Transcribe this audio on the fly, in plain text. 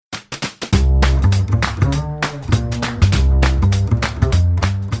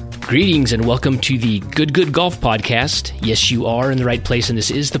Greetings and welcome to the Good Golf Podcast. Yes, you are in the right place, and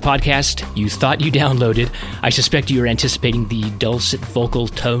this is the podcast you thought you downloaded. I suspect you are anticipating the dulcet vocal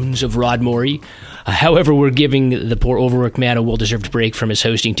tones of Rod Morey. However, we're giving the poor overworked man a well-deserved break from his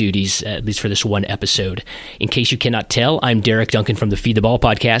hosting duties, at least for this one episode. In case you cannot tell, I'm Derek Duncan from the Feed the Ball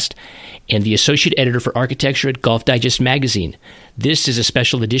podcast and the associate editor for architecture at Golf Digest magazine. This is a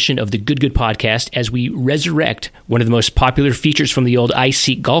special edition of the Good Podcast as we resurrect one of the most popular features from the old I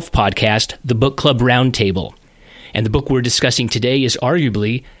Seek Golf podcast, the Book Club Roundtable. And the book we're discussing today is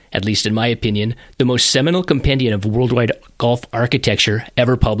arguably, at least in my opinion, the most seminal compendium of worldwide golf architecture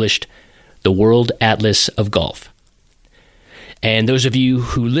ever published, the World Atlas of Golf. And those of you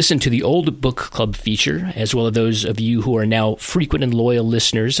who listened to the old book club feature, as well as those of you who are now frequent and loyal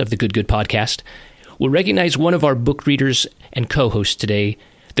listeners of the Good Podcast, will recognize one of our book readers and co-hosts today,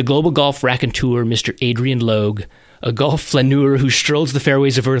 the global golf raconteur, Mr. Adrian Logue, a golf flaneur who strolls the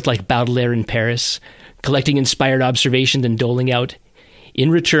fairways of Earth like Baudelaire in Paris, collecting inspired observations and doling out,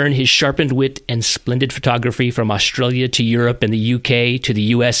 in return, his sharpened wit and splendid photography from Australia to Europe and the UK to the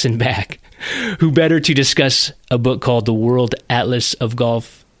US and back. Who better to discuss a book called The World Atlas of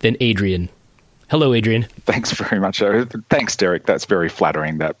Golf than Adrian? Hello, Adrian. Thanks very much. Thanks, Derek. That's very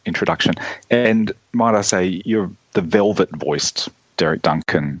flattering, that introduction. And might I say, you're the velvet-voiced Derek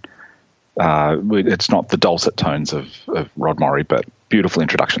Duncan. It's not the dulcet tones of Rod Morey, but beautiful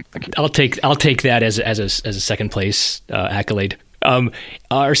introduction. Thank you. I'll take that as a second place accolade.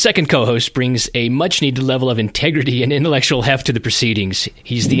 Our second co-host brings a much-needed level of integrity and intellectual heft to the proceedings.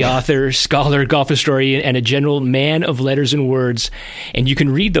 He's the author, scholar, golf historian, and a general man of letters and words. And you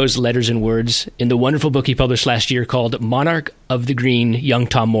can read those letters and words in the wonderful book he published last year called Monarch of the Green, Young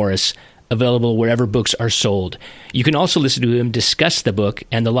Tom Morris, available wherever books are sold. You can also listen to him discuss the book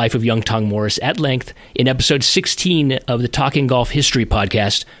and the life of young Tom Morris at length in episode 16 of the Talking Golf History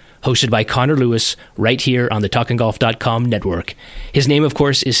podcast, hosted by Connor Lewis, right here on the TalkingGolf.com network. His name, of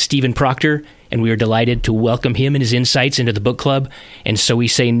course, is Stephen Proctor, and we are delighted to welcome him and his insights into the book club. And so we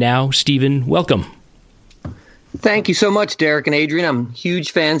say now, Stephen, welcome. Thank you so much, Derek and Adrian. I'm huge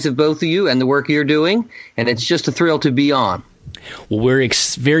fans of both of you and the work you're doing, and it's just a thrill to be on. Well, we're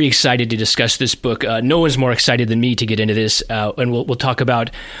very excited to discuss this book. No one's more excited than me to get into this, and we'll talk about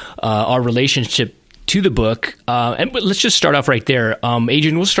our relationship to the book, but let's just start off right there.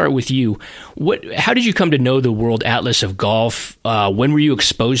 Adrian, we'll start with you. How did you come to know the World Atlas of Golf? When were you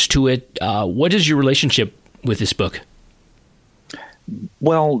exposed to it? What is your relationship with this book?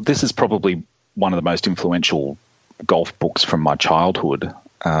 Well, this is probably one of the most influential golf books from my childhood.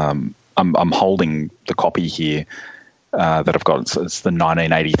 I'm holding the copy here that I've got. It's the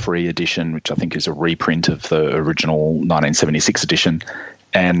 1983 edition, which I think is a reprint of the original 1976 edition,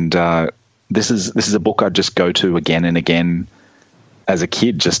 and This is a book I just go to again and again as a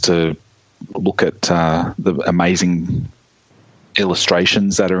kid, just to look at the amazing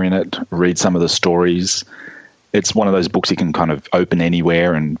illustrations that are in it, read some of the stories. It's one of those books you can kind of open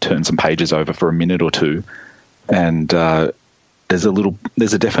anywhere and turn some pages over for a minute or two, and there's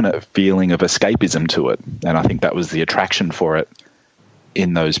a definite feeling of escapism to it, and I think that was the attraction for it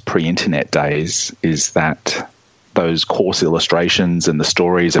in those pre-internet days, is that those course illustrations and the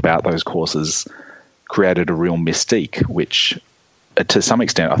stories about those courses created a real mystique, which to some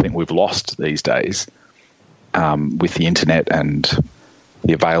extent I think we've lost these days with the internet and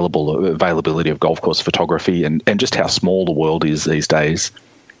the availability of golf course photography and just how small the world is these days.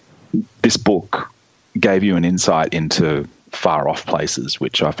 This book gave you an insight into far off places,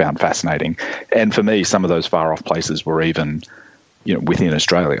 which I found fascinating. And for me, some of those far off places were even, within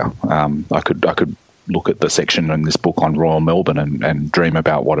Australia. I could look at the section in this book on Royal Melbourne and dream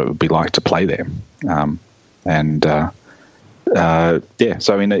about what it would be like to play there.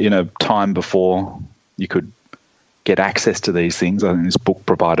 So in a time before you could get access to these things, I think this book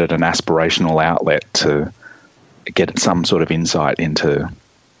provided an aspirational outlet to get some sort of insight into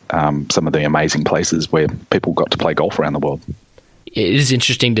some of the amazing places where people got to play golf around the world. It is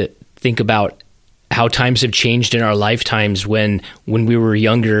interesting to think about how times have changed in our lifetimes. When we were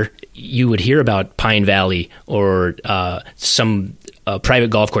younger, you would hear about Pine Valley or some private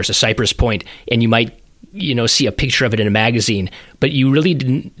golf course, a Cypress Point, and you might see a picture of it in a magazine, but you really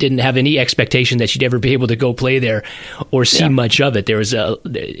didn't have any expectation that you'd ever be able to go play there or see much of it. There was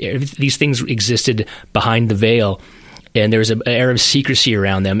these things existed behind the veil, and there was an air of secrecy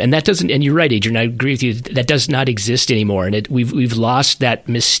around them, and that doesn't. And you're right, Adrian. I agree with you. That does not exist anymore, and we've lost that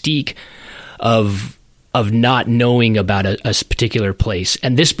mystique of not knowing about a particular place.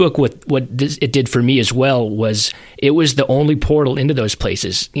 And this book, it did for me as well, was it was the only portal into those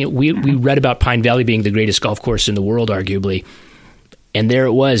places. We read about Pine Valley being the greatest golf course in the world, arguably. And there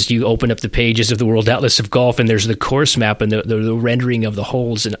it was. You open up the pages of the World Atlas of Golf, and there's the course map and the rendering of the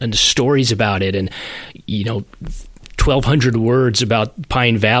holes and the stories about it. And, 1,200 words about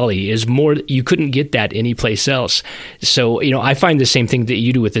Pine Valley is more. You couldn't get that anyplace else. So, I find the same thing that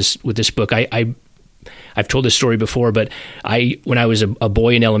you do with this book. I've told this story before, but when I was a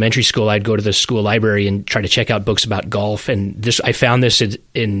boy in elementary school, I'd go to the school library and try to check out books about golf. And I found this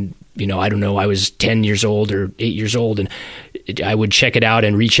in I don't know, I was 10 years old or 8 years old, and I would check it out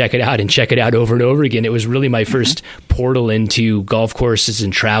and recheck it out and check it out over and over again. It was really my first portal into golf courses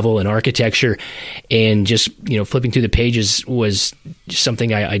and travel and architecture, and just, flipping through the pages was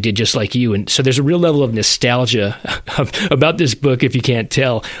something I did just like you. And so there's a real level of nostalgia about this book, if you can't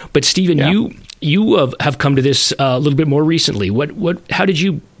tell. But Stephen, you have come to this a little bit more recently. How did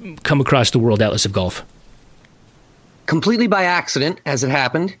you come across the World Atlas of Golf? Completely by accident, as it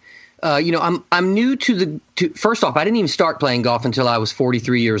happened. I'm new to first off, I didn't even start playing golf until I was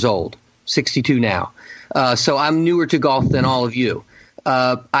 43 years old, 62 now. So I'm newer to golf than all of you.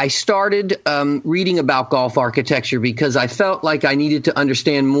 I started reading about golf architecture because I felt like I needed to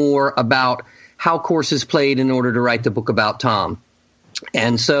understand more about how courses played in order to write the book about Tom.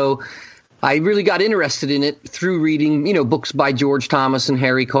 And so I really got interested in it through reading, books by George Thomas and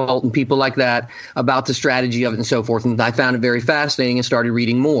Harry Colt and people like that about the strategy of it and so forth. And I found it very fascinating and started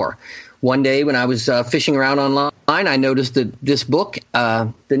reading more. One day when I was fishing around online, I noticed that this book,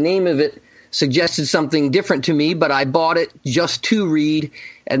 the name of it suggested something different to me, but I bought it just to read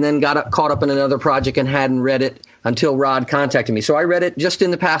and then caught up in another project and hadn't read it until Rod contacted me. So I read it just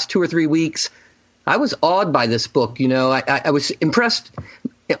in the past 2 or 3 weeks. I was awed by this book. I was impressed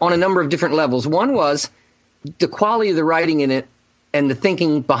on a number of different levels. One was the quality of the writing in it and the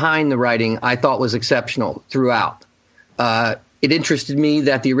thinking behind the writing I thought was exceptional throughout. It interested me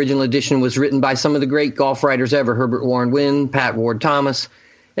that the original edition was written by some of the great golf writers ever, Herbert Warren Wind, Pat Ward Thomas,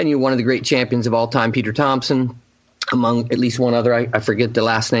 and one of the great champions of all time, Peter Thompson, among at least one other. I forget the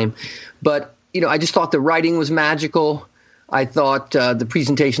last name. But, I just thought the writing was magical. I thought the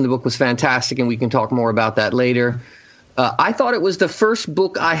presentation of the book was fantastic, and we can talk more about that later. I thought it was the first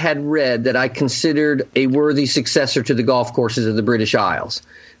book I had read that I considered a worthy successor to the golf courses of the British Isles,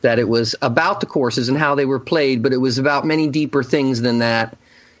 that it was about the courses and how they were played, but it was about many deeper things than that.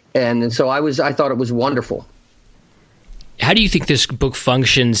 And so I thought it was wonderful. How do you think this book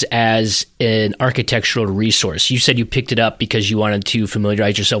functions as an architectural resource? You said you picked it up because you wanted to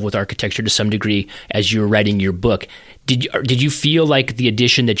familiarize yourself with architecture to some degree as you were writing your book. Did you feel like the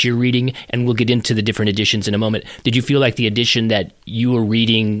edition that you're reading, and we'll get into the different editions in a moment, did you feel like the edition that you were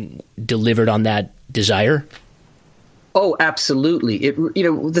reading delivered on that desire? Oh, absolutely.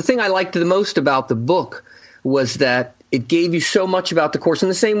 The thing I liked the most about the book was that it gave you so much about the course in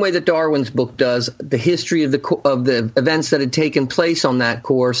the same way that Darwin's book does, the history of the events that had taken place on that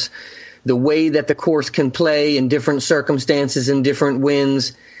course, the way that the course can play in different circumstances and different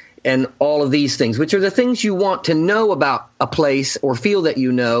winds, and all of these things, which are the things you want to know about a place or feel that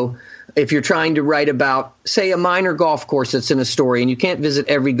you know if you're trying to write about, say, a minor golf course that's in a story, and you can't visit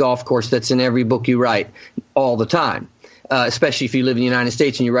every golf course that's in every book you write all the time, especially if you live in the United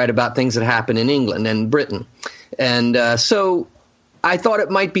States and you write about things that happen in England and Britain. And so I thought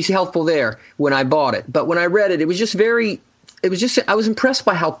it might be helpful there when I bought it. But when I read it, I was impressed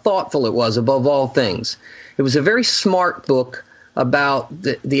by how thoughtful it was above all things. It was a very smart book about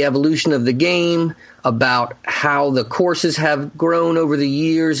the evolution of the game, about how the courses have grown over the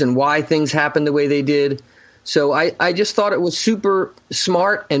years and why things happened the way they did. So I just thought it was super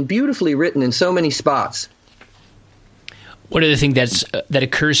smart and beautifully written in so many spots. One of the things that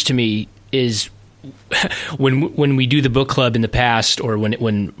occurs to me is when we do the book club in the past, or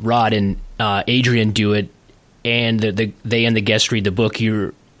when Rod and Adrian do it, and they and the guests read the book,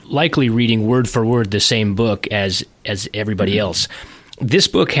 you're likely reading word for word the same book as everybody else. This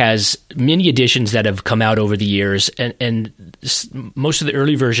book has many editions that have come out over the years, and most of the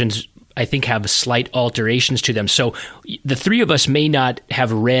early versions, I think, have slight alterations to them. So the three of us may not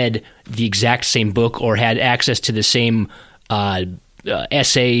have read the exact same book or had access to the same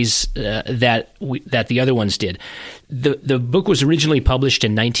essays that the other ones did. The book was originally published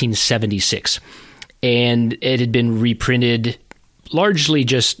in 1976, and it had been reprinted largely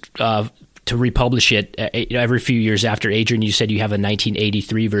just to republish it every few years after. Adrian, you said you have a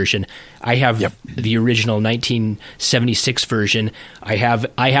 1983 version. I have the original 1976 version. I have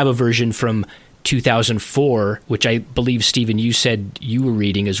a version from 2004, which I believe, Stephen, you said you were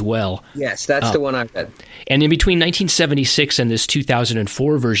reading as well. Yes, that's the one I read. And in between 1976 and this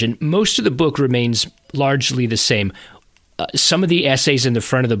 2004 version, most of the book remains largely the same. Some of the essays in the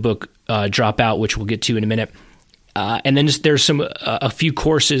front of the book drop out, which we'll get to in a minute. And then there's a few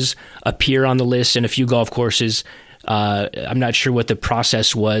courses appear on the list and a few golf courses. I'm not sure what the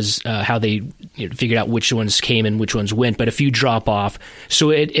process was, how they figured out which ones came and which ones went, but a few drop off. So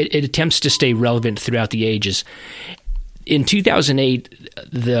it attempts to stay relevant throughout the ages. In 2008,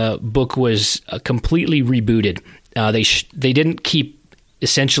 the book was completely rebooted. They didn't keep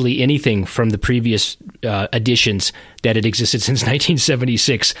essentially anything from the previous editions that had existed since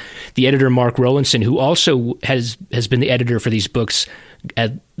 1976. The editor, Mark Rowlandson, who also has been the editor for these books,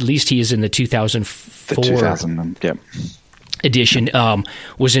 at least he is in the 2004 edition,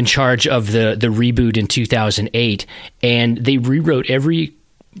 was in charge of the reboot in 2008, and they rewrote every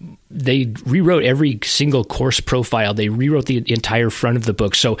single course profile. They rewrote the entire front of the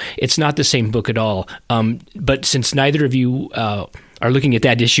book, so it's not the same book at all. But since neither of you are looking at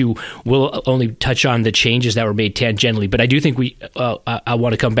that issue, we'll only touch on the changes that were made tangentially. But I do think I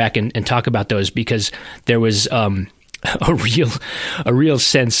want to come back and talk about those, because there was a real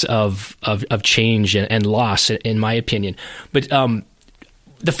sense of change and loss, in my opinion. But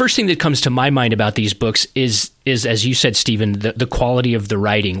the first thing that comes to my mind about these books is as you said, Stephen, the quality of the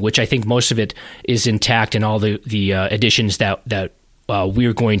writing, which I think most of it is intact in all the editions that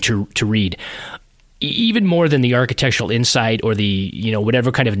we're going to read. Even more than the architectural insight or the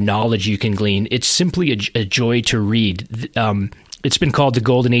whatever kind of knowledge you can glean, it's simply a joy to read. It's been called the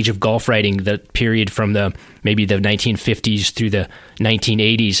golden age of golf writing, the period from maybe the 1950s through the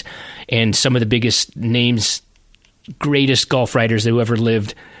 1980s, and some of the biggest names, greatest golf writers that ever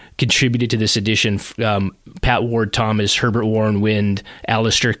lived, contributed to this edition. Pat Ward-Thomas, Herbert Warren Wind,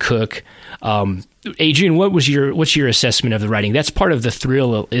 Alistair Cook. Adrian, what's your assessment of the writing? That's part of the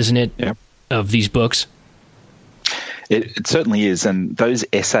thrill, isn't it? Yeah. Of these books? It certainly is, and those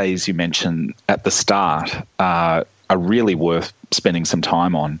essays you mentioned at the start are really worth spending some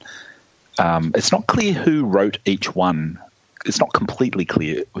time on. It's not clear who wrote each one. It's not completely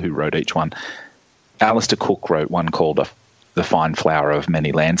clear who wrote each one. Alistair Cook wrote one called The Fine Flower of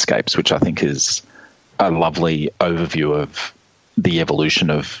Many Landscapes, which I think is a lovely overview of the evolution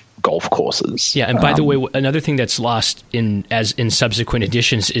of golf courses. Yeah, and by the way, another thing that's lost in subsequent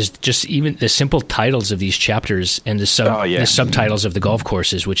editions is just even the simple titles of these chapters and the subtitles of the golf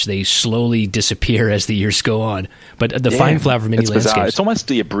courses, which they slowly disappear as the years go on. But the Fine Flower of Many Landscapes. Bizarre. It's almost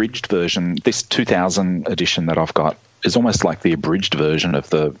the abridged version. This 2000 edition that I've got is almost like the abridged version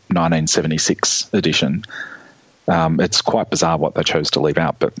of the 1976 edition. It's quite bizarre what they chose to leave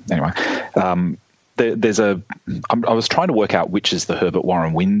out, but anyway. I was trying to work out which is the Herbert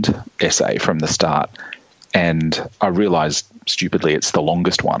Warren Wind essay from the start, and I realized stupidly it's the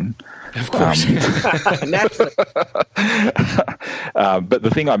longest one. Of course. But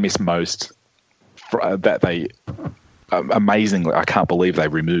the thing I miss most that they amazingly, I can't believe they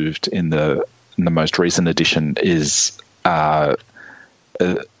removed in the most recent edition is an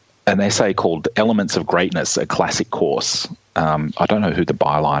essay called Elements of Greatness, a Classic Course. I don't know who the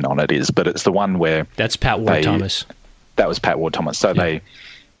byline on it is, but it's the one where... That's Pat Ward-Thomas. That was Pat Ward-Thomas. So they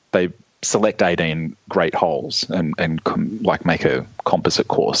select 18 great holes and make a composite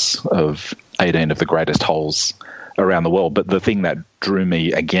course of 18 of the greatest holes around the world. But the thing that drew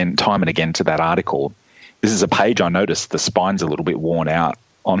me again, time and again, to that article, this is a page I noticed the spine's a little bit worn out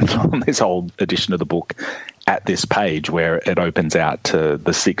on this whole edition of the book at this page where it opens out to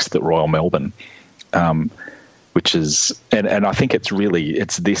the 6th at Royal Melbourne. Which is, and I think it's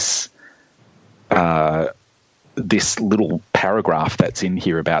this this little paragraph that's in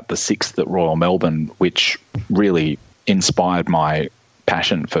here about the 6th at Royal Melbourne, which really inspired my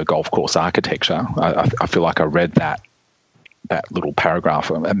passion for golf course architecture. I feel like I read that little paragraph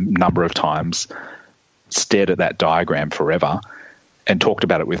a number of times, stared at that diagram forever, and talked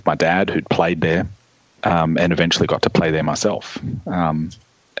about it with my dad, who'd played there, and eventually got to play there myself. I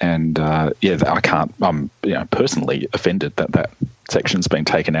can't. I'm personally offended that section's been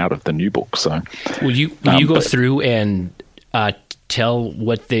taken out of the new book. So, will you go through and tell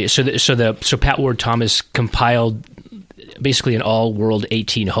what they? So Pat Ward-Thomas compiled basically an all-world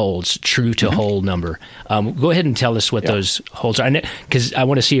 18 holes, true to hole number. Go ahead and tell us what those holes are, because I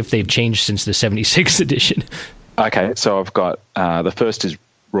want to see if they've changed since the 76 edition. Okay, so I've got the first is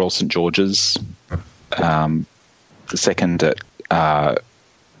Royal St George's, the second at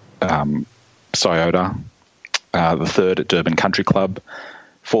Scioto, the third at Durban Country Club,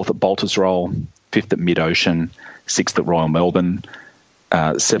 fourth at Baltusrol, fifth at Mid-Ocean, sixth at Royal Melbourne,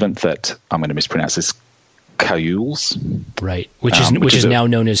 seventh at, I'm going to mispronounce this, Cayules. Right, which is now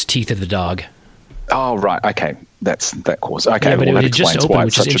known as Teeth of the Dog. Oh, right, okay. That's that course. Okay, yeah, but well, it that just opened,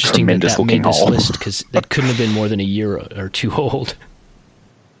 which is interesting that made this hole. list, because that couldn't have been more than a year or two old.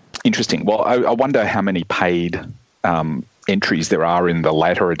 Interesting. Well, I wonder how many paid entries there are in the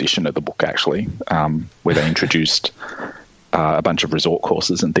later edition of the book, actually, where they introduced a bunch of resort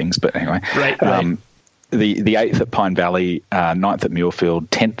courses and things. But anyway, right. The 8th at Pine Valley, 9th at Muirfield,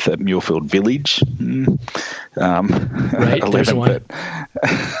 10th at Muirfield Village, right,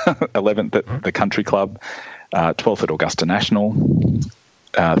 11th at the Country Club, 12th at Augusta National,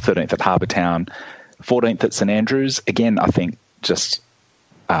 13th at Harbour Town, 14th at St Andrews. Again, I think just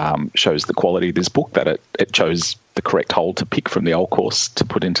shows the quality of this book, that it chose the correct hole to pick from the old course to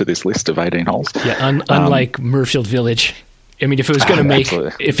put into this list of 18 holes. Yeah, unlike Muirfield Village. I mean, if it was going to make,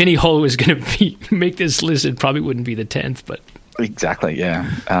 if any hole was going to make this list, it probably wouldn't be the 10th. But exactly, yeah.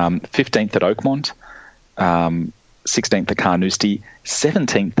 15th at Oakmont, 16th at Carnoustie,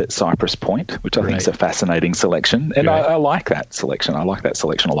 17th at Cypress Point, which I think is a fascinating selection, and I like that selection. I like that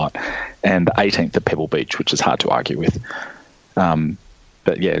selection a lot. And 18th at Pebble Beach, which is hard to argue with.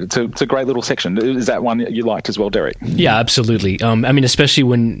 But yeah, it's a great little section. Is that one that you liked as well, Derek? Yeah, absolutely. I mean, especially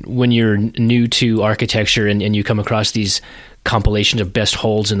when you're new to architecture and you come across these compilations of best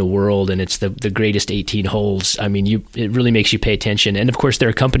holes in the world, and it's the greatest 18 holes. I mean, it really makes you pay attention. And of course, they're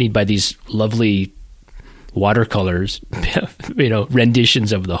accompanied by these lovely watercolors,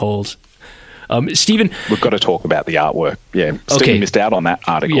 renditions of the holes. Stephen, we've got to talk about the artwork. Yeah, Stephen missed out on that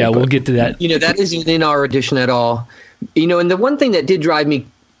article. Yeah, we'll get to that. That isn't in our edition at all. And the one thing that did drive me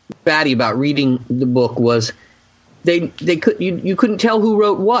batty about reading the book was you couldn't tell who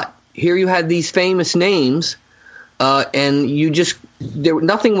wrote what. Here you had these famous names, and it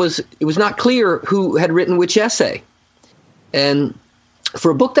was not clear who had written which essay. And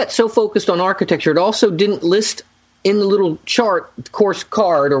for a book that's so focused on architecture, it also didn't list in the little chart, course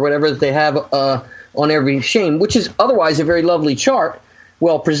card or whatever that they have on every shame, which is otherwise a very lovely chart,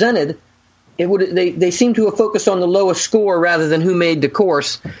 well presented. They seem to have focused on the lowest score rather than who made the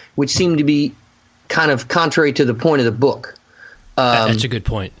course, which seemed to be kind of contrary to the point of the book. That's a good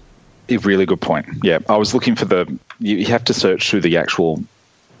point. A really good point. Yeah, I was looking for you have to search through the actual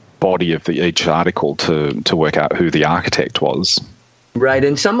body of each article to work out who the architect was. Right,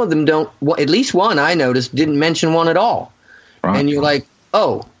 and some of them don't. Well, at least one I noticed didn't mention one at all. Right. And you're like,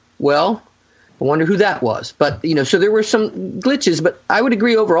 oh, well, I wonder who that was. But so there were some glitches, but I would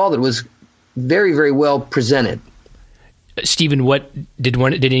agree overall that it was very, very well presented. Stephen, what did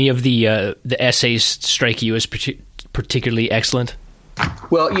any of the essays strike you as particularly excellent?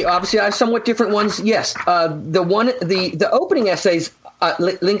 Well, obviously I have somewhat different ones. Yes, the opening essays,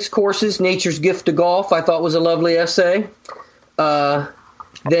 Link's Courses, Nature's Gift to Golf, I thought was a lovely essay. Then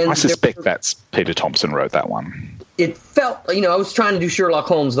I suspect that's Peter Thompson wrote that one. It felt, I was trying to do Sherlock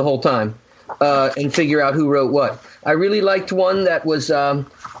Holmes the whole time and figure out who wrote what. I really liked one that was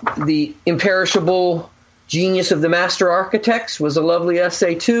The Imperishable Genius of the Master Architects was a lovely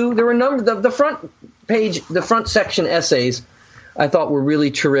essay too. There were a number the front section essays I thought were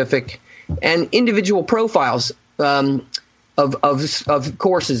really terrific, and individual profiles of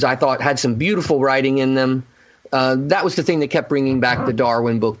courses I thought had some beautiful writing in them. That was the thing that kept bringing back the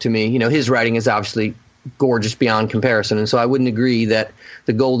Darwin book to me. His writing is obviously gorgeous beyond comparison, and so I wouldn't agree that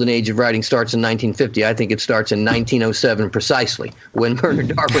the golden age of writing starts in 1950. I think it starts in 1907 precisely, when Bernard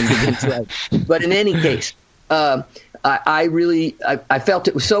Darwin begins to write. But in any case, I felt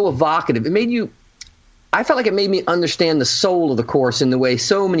it was so evocative. I felt like it made me understand the soul of the course in the way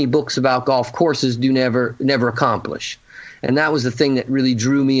so many books about golf courses do never accomplish. And that was the thing that really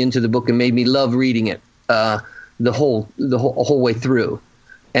drew me into the book and made me love reading it the whole way through.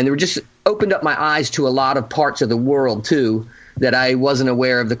 And they just opened up my eyes to a lot of parts of the world too that I wasn't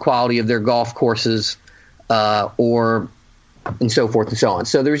aware of the quality of their golf courses, and so forth and so on.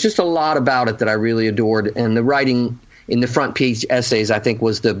 So there was just a lot about it that I really adored, and the writing in the front page essays I think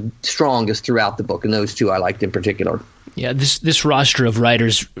was the strongest throughout the book, and those two I liked in particular. Yeah, this roster of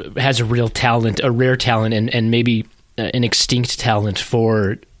writers has a real talent, a rare talent, and maybe an extinct talent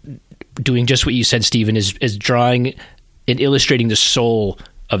for doing just what you said, Stephen, is drawing and illustrating the soul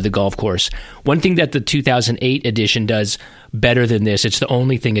of the golf course. One thing that the 2008 edition does better than this, it's the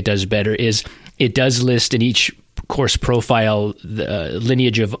only thing it does better, is it does list in each course profile the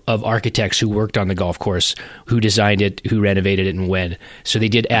lineage of architects who worked on the golf course, who designed it, who renovated it, and when. So they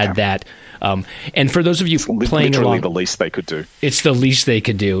did add that. And for those of you playing literally along, the least they could do. It's the least they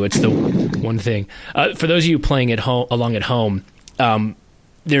could do. It's the one thing. For those of you playing along at home,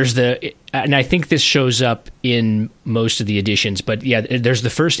 there's and I think this shows up in most of the editions, but yeah, there's the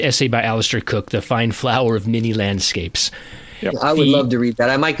first essay by Alistair Cook, The Fine Flower of Mini Landscapes. Yep. I would love to read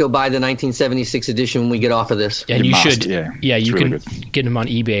that. I might go buy the 1976 edition when we get off of this. And you should. Yeah, you really can get them on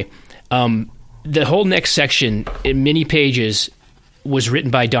eBay. The whole next section, in many pages, was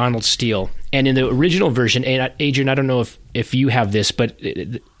written by Donald Steele. And in the original version, and Adrian, I don't know if you have this, but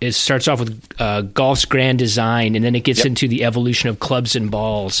it starts off with golf's grand design, and then it gets into the evolution of clubs and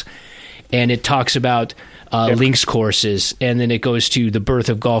balls. And it talks about links courses, and then it goes to the birth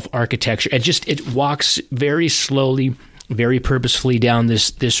of golf architecture. It walks very slowly, very purposefully down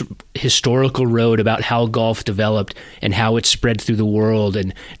this historical road about how golf developed and how it spread through the world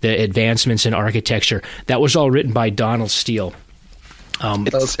and the advancements in architecture. That was all written by Donald Steele.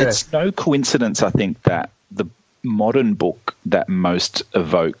 It's no coincidence, I think, that the modern book that most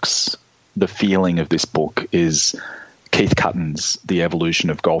evokes the feeling of this book is Keith Cutton's The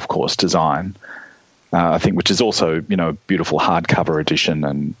Evolution of Golf Course Design, I think, which is also, a beautiful hardcover edition.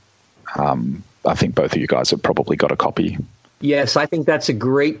 And I think both of you guys have probably got a copy. Yes, I think that's a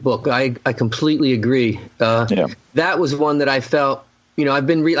great book. I completely agree. That was one that I felt, I've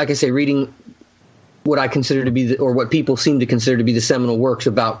been, reading what I consider to be, or what people seem to consider to be the seminal works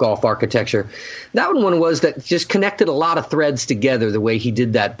about golf architecture. That one was that just connected a lot of threads together the way he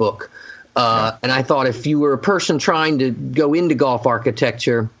did that book. And I thought if you were a person trying to go into golf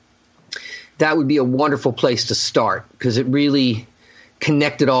architecture, that would be a wonderful place to start, because it really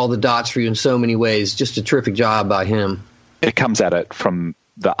connected all the dots for you in so many ways. Just a terrific job by him. It comes at it from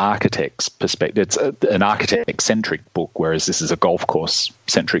the architect's perspective. It's an architect-centric book, whereas this is a golf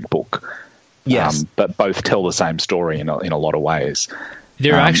course-centric book. Yes. But both tell the same story in a lot of ways.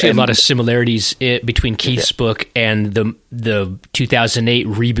 There are actually a lot of similarities between Keith's book and the 2008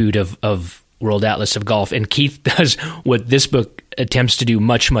 reboot of World Atlas of Golf. And Keith does what this book attempts to do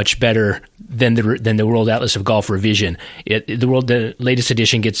much, much better than the World Atlas of Golf revision. The latest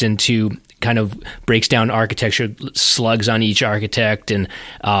edition gets into kind of breaks down architecture, slugs on each architect, and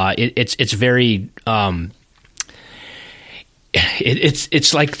it's very.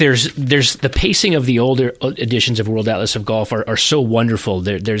 It's like there's the pacing of the older editions of World Atlas of Golf are so wonderful.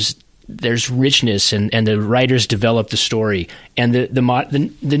 There's richness, and the writers develop the story. And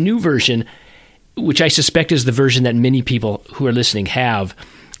the new version, which I suspect is the version that many people who are listening have,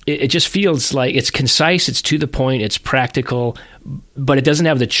 it just feels like it's concise, it's to the point, it's practical, but it doesn't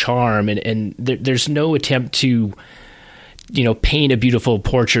have the charm, and there's no attempt to paint a beautiful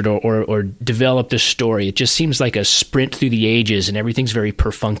portrait or develop the story. It just seems like a sprint through the ages, and everything's very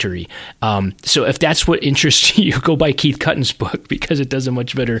perfunctory. So if that's what interests you, go buy Keith Cutton's book, because it does a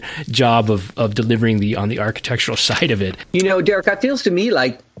much better job of delivering on the architectural side of it. Derek, it feels to me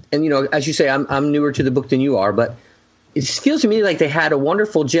like, and as you say, I'm newer to the book than you are, but it feels to me like they had a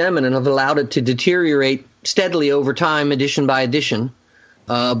wonderful gem and have allowed it to deteriorate steadily over time, edition by edition.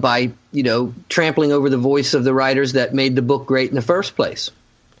 By trampling over the voice of the writers that made the book great in the first place.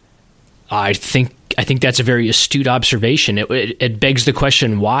 I think that's a very astute observation. It begs the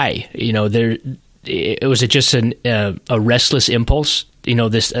question, why? Was it just a restless impulse?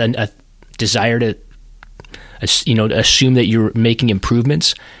 A desire to assume that you're making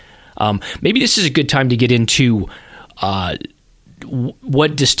improvements. Maybe this is a good time to get into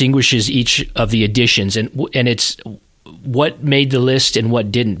what distinguishes each of the editions, and it's what made the list and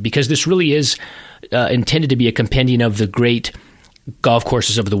what didn't, because this really is intended to be a compendium of the great golf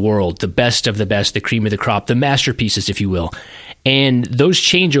courses of the world, the best of the best, the cream of the crop, the masterpieces, if you will. And those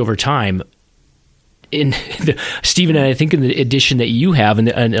change over time. Stephen, I think in the edition that you have, and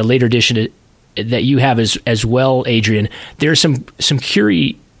a later edition that you have as well, Adrian, there are some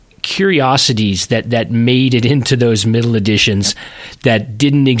curiosities that made it into those middle editions that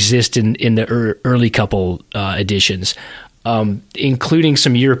didn't exist in the early couple editions, including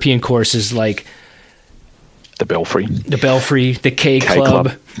some European courses like the Belfry, the K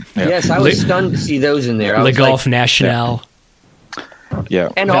Club. Yeah. Yes, I was stunned to see those in there. Le Golf National.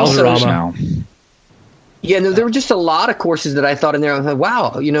 Yeah. And Valderrama. also, there were just a lot of courses that I thought in there. I was like,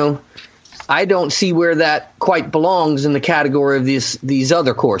 wow, I don't see where that quite belongs in the category of these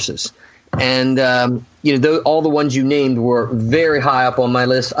other courses. And, all the ones you named were very high up on my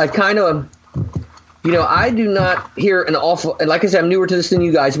list. I kind of, I do not hear an awful, and like I said, I'm newer to this than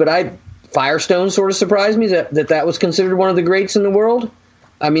you guys, but Firestone sort of surprised me that was considered one of the greats in the world.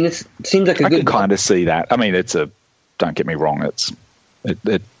 I mean, it seems like I can kind of see that. I mean, don't get me wrong,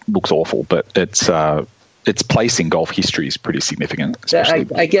 it looks awful, but its place in golf history is pretty significant, especially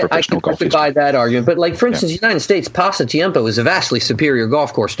professional golf history. Buy that argument, but for instance, the United States, Pasatiempo is a vastly superior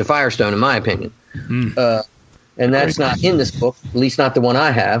golf course to Firestone, in my opinion. And that's not in this book, at least not the one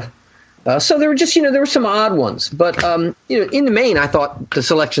I have. So there were just, there were some odd ones, but in the main, I thought the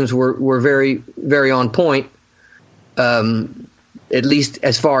selections were very, very on point. At least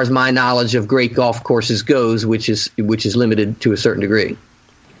as far as my knowledge of great golf courses goes, which is limited to a certain degree.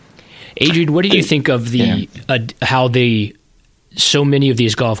 Adrian, what do you think of how they so many of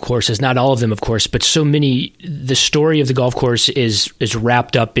these golf courses, not all of them, of course, but so many, the story of the golf course is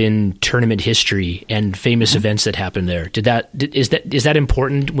wrapped up in tournament history and famous events that happened there. Is that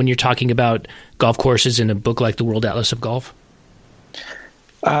important when you're talking about golf courses in a book like the World Atlas of Golf?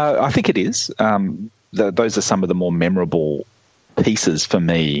 I think it is. Those are some of the more memorable pieces for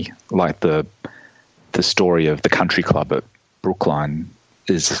me, like the story of the country club at Brookline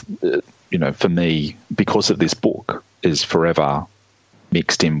is, for me, because of this book, is forever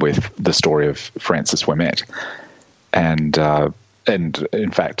mixed in with the story of Francis Ouimet. And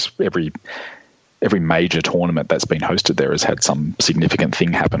in fact, every major tournament that's been hosted there has had some significant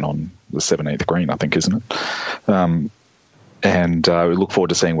thing happen on the 17th green, I think, isn't it? And we look forward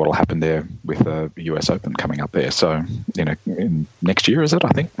to seeing what will happen there with the US Open coming up there. So, in next year, is it, I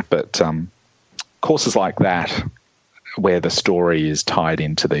think? But courses like that, where the story is tied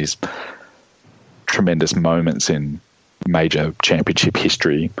into these tremendous moments in major championship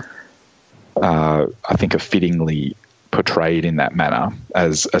history, I think are fittingly portrayed in that manner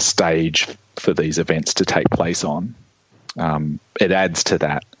as a stage for these events to take place on. It adds to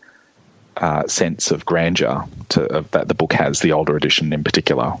that sense of grandeur that the book has, the older edition in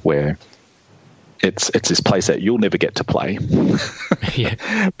particular, where it's this place that you'll never get to play. Yeah.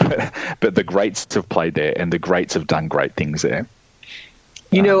 But the greats have played there, and the greats have done great things there.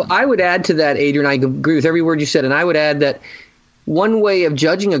 I would add to that, Adrian, I agree with every word you said, and I would add that one way of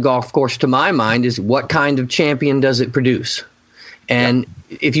judging a golf course, to my mind, is what kind of champion does it produce? And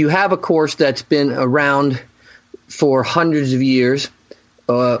if you have a course that's been around for hundreds of years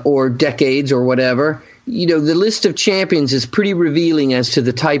or decades or whatever, the list of champions is pretty revealing as to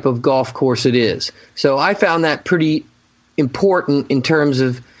the type of golf course it is. So I found that pretty important in terms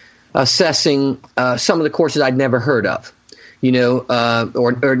of assessing some of the courses I'd never heard of.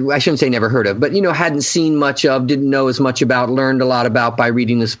 Or I shouldn't say never heard of, but, hadn't seen much of, didn't know as much about, learned a lot about by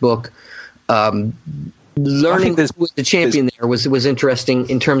reading this book. Learning with the champion there was interesting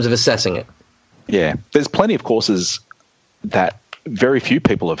in terms of assessing it. Yeah, there's plenty of courses that very few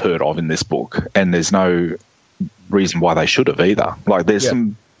people have heard of in this book, and there's no reason why they should have either. Like, there's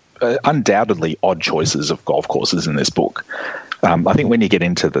some undoubtedly odd choices of golf courses in this book. I think when you get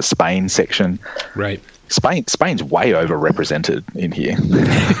into the Spain section, right, Spain's way overrepresented in here.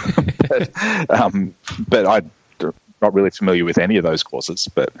 but I'm not really familiar with any of those courses,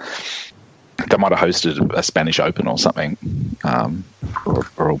 but they might have hosted a Spanish Open or something,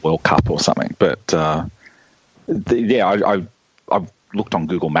 or a World Cup or something. But I've looked on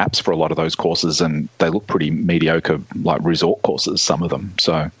Google Maps for a lot of those courses, and they look pretty mediocre, like resort courses, some of them.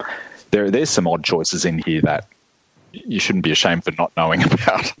 So there's some odd choices in here that you shouldn't be ashamed for not knowing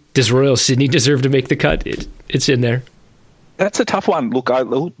about. Does Royal Sydney deserve to make the cut? It's in there. That's a tough one. Look, I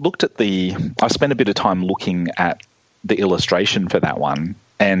spent a bit of time looking at the illustration for that one,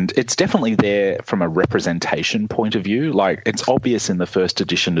 and it's definitely there from a representation point of view. Like, it's obvious in the first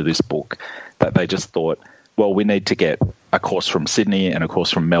edition of this book that they just thought, well, we need to get a course from Sydney and a course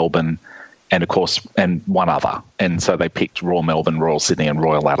from Melbourne and one other. And so they picked Royal Melbourne, Royal Sydney, and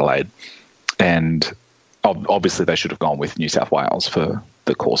Royal Adelaide. And obviously they should have gone with New South Wales for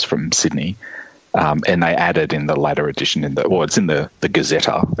the course from Sydney. And they added in the latter edition, it's in the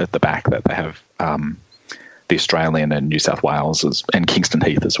Gazetta at the back, that they have the Australian and New South Wales and Kingston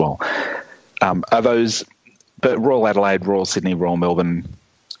Heath as well. But Royal Adelaide, Royal Sydney, Royal Melbourne,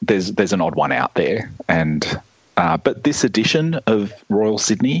 there's an odd one out there. And but this edition of Royal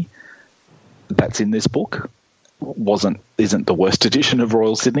Sydney that's in this book isn't the worst edition of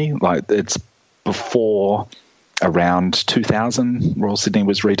Royal Sydney. Like, it's before around 2000, Royal Sydney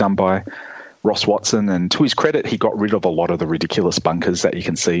was redone by Ross Watson, and to his credit, he got rid of a lot of the ridiculous bunkers that you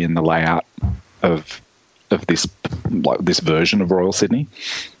can see in the layout of this version of Royal Sydney.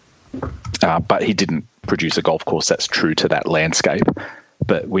 But he didn't produce a golf course that's true to that landscape.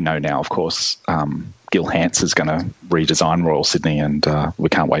 But we know now, of course, Gil Hance is going to redesign Royal Sydney, and we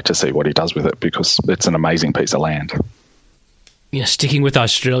can't wait to see what he does with it, because it's an amazing piece of land. Yeah, sticking with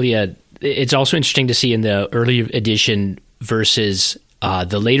Australia, it's also interesting to see in the early edition versus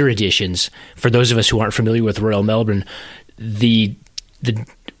the later editions. For those of us who aren't familiar with Royal Melbourne, the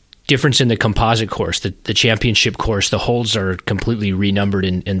difference in the composite course, the championship course, the holes are completely renumbered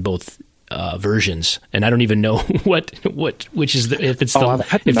in both versions, and I don't even know which is if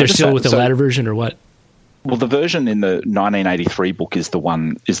they're still with the latter version or what. Well, the version in the 1983 book is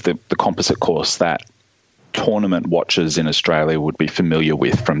the composite course that tournament watchers in Australia would be familiar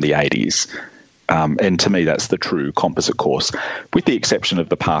with from the 80s. And to me, that's the true composite course, with the exception of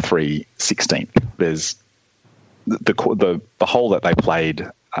the par 3 16th. There's the hole that they played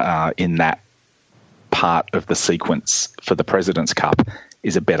in that part of the sequence for the President's Cup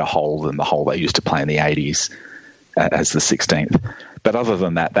is a better hole than the hole they used to play in the 80s as the 16th. But other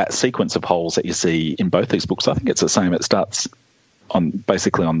than that, that sequence of holes that you see in both these books, I think it's the same. It starts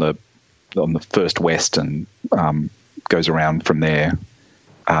basically on the first west and goes around from there.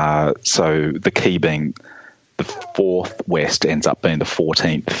 So the key being the fourth west ends up being the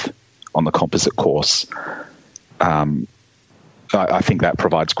 14th on the composite course. I think that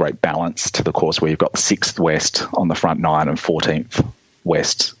provides great balance to the course, where you've got 6th west on the front 9 and 14th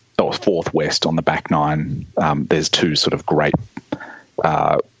west or 4th west on the back 9. There's two sort of great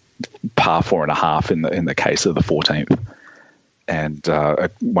par 4.5 in the case of the 14th, and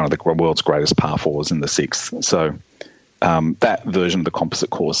one of the world's greatest par 4s in the 6th. So that version of the composite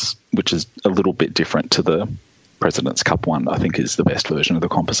course, which is a little bit different to the President's Cup one, I think is the best version of the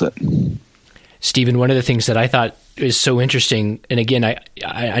composite. Stephen, one of the things that I thought is so interesting, and again,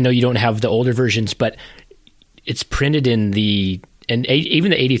 I know you don't have the older versions, but it's printed in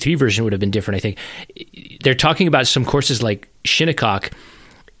even the 83 version would have been different, I think. They're talking about some courses like Shinnecock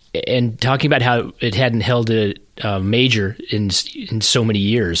and talking about how it hadn't held a major in so many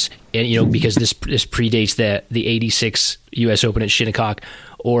years, and because this predates the 86 U.S. Open at Shinnecock.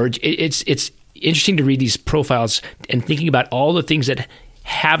 Or it's interesting to read these profiles and thinking about all the things that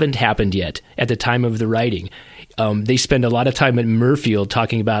haven't happened yet at the time of the writing. They spend a lot of time at Murfield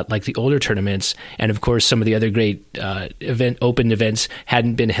talking about like the older tournaments, and of course some of the other great open events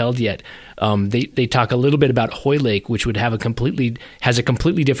hadn't been held yet. They talk a little bit about Hoylake, which would has a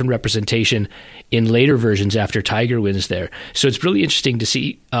completely different representation in later versions after Tiger wins there. So it's really interesting to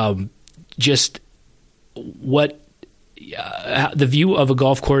see just what the view of a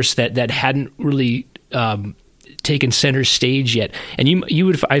golf course that hadn't really taken center stage yet. And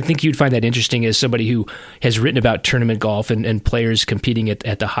I think you'd find that interesting as somebody who has written about tournament golf and players competing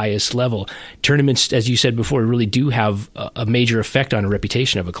at the highest level. Tournaments, as you said before, really do have a major effect on a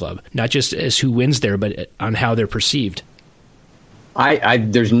reputation of a club, not just as who wins there, but on how they're perceived.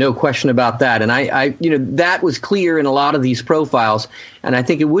 There's no question about that. And I that was clear in a lot of these profiles. And I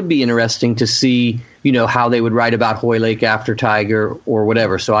think it would be interesting to see, how they would write about Hoylake after Tiger or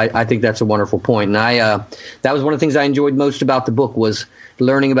whatever. So I think that's a wonderful point. And that was one of the things I enjoyed most about the book, was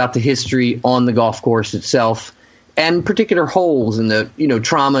learning about the history on the golf course itself and particular holes and the,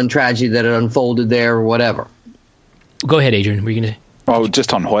 trauma and tragedy that had unfolded there or whatever. Go ahead, Adrian. Were you going to? Oh,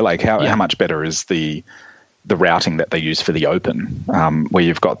 just on Hoylake, how much better is the routing that they use for the Open, where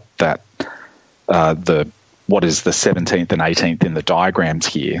you've got that what is the 17th and 18th in the diagrams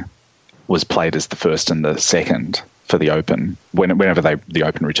here was played as the first and the second for the Open. Whenever the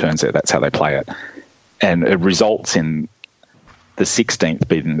Open returns there, that's how they play it. And it results in the 16th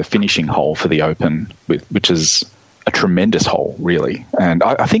being the finishing hole for the Open, which is a tremendous hole, really. And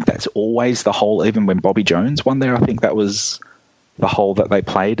I think that's always the hole, even when Bobby Jones won there, I think that was the hole that they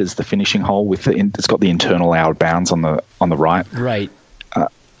played as the finishing hole it's got the internal out of bounds on the right. Right.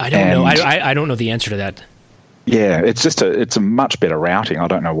 I don't know. I don't know the answer to that. Yeah, it's a much better routing. I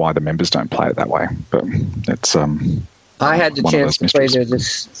don't know why the members don't play it that way, but it's. I had the chance to play there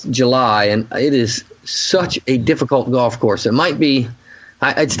this July, and it is such a difficult golf course. It might be,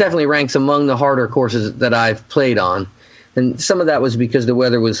 it's definitely ranks among the harder courses that I've played on, and some of that was because the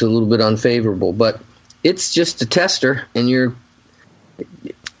weather was a little bit unfavorable. But it's just a tester, and you're.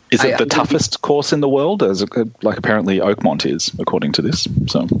 Is it the toughest course in the world? Like apparently Oakmont is, according to this.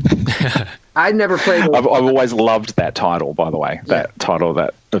 So I've never played. I've always loved that title, by the way. That title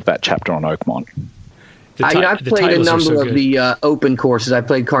of that chapter on Oakmont. I've played a number of the open courses. I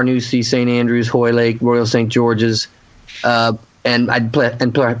played Carnoustie, St Andrews, Hoylake, Royal St George's, and I'd play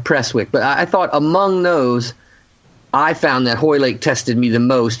Prestwick. But I thought among those, I found that Hoylake tested me the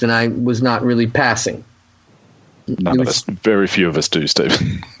most, and I was not really passing. Very few of us do, Steve.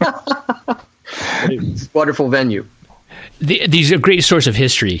 Wonderful venue. These are a great source of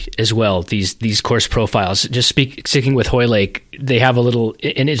history as well. These course profiles. Just sticking with Hoylake, they have a little,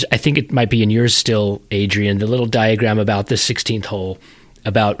 and I think it might be in yours still, Adrian. The little diagram about the 16th hole,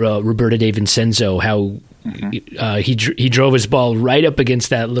 about Roberto De Vincenzo, how he drove his ball right up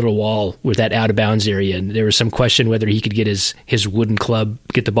against that little wall with that out of bounds area, and there was some question whether he could get his wooden club,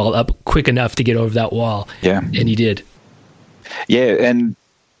 get the ball up quick enough to get over that wall. Yeah, and he did. Yeah, and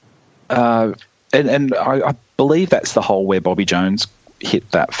I believe that's the hole where Bobby Jones hit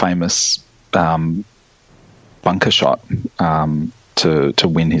that famous bunker shot to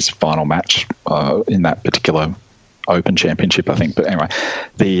win his final match in that particular Open Championship, I think. But anyway,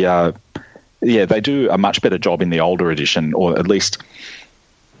 they do a much better job in the older edition, or at least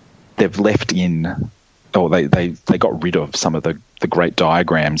they've left in they got rid of some of the great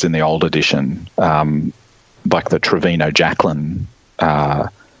diagrams in the old edition, like the Trevino Jacklin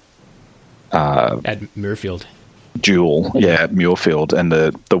at Muirfield duel, at Muirfield, and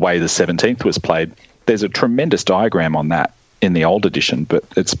the way the 17th was played. There's a tremendous diagram on that in the old edition, but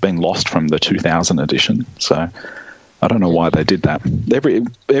it's been lost from the 2000 edition. So I don't know why they did that.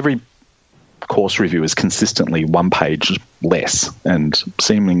 Every course review is consistently one page less and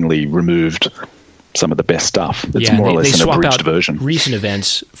seemingly removed some of the best stuff. It's more or less an abridged version. Recent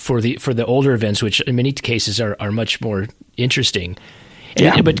events for the older events, which in many cases are much more interesting.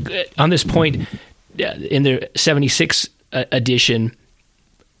 But on this point, in the 76 edition,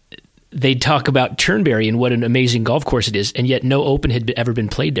 they talk about Turnberry and what an amazing golf course it is, and yet no Open had ever been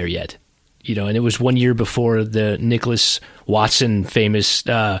played there yet. And it was 1 year before the Nicholas Watson famous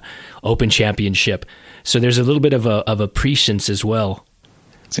Open Championship. So there's a little bit of a prescience as well.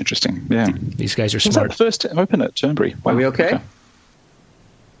 It's interesting. Yeah, these guys are smart. Was that the first Open at Turnberry? Wow. Are we okay?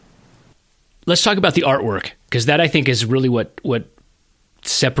 Let's talk about the artwork, because that I think is really what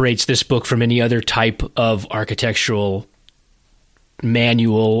separates this book from any other type of architectural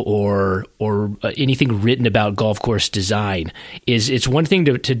manual or anything written about golf course design. It's one thing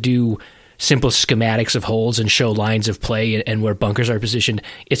to do simple schematics of holes and show lines of play and where bunkers are positioned.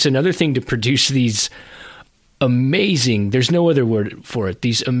 It's another thing to produce these amazing, there's no other word for it,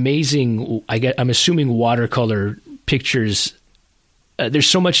 these amazing, I'm assuming watercolor pictures. There's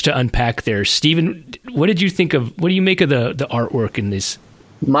so much to unpack there. Stephen, what do you make of the artwork in this?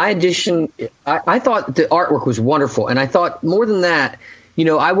 My edition, I thought the artwork was wonderful. And I thought more than that,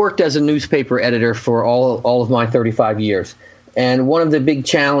 I worked as a newspaper editor for all of my 35 years. And one of the big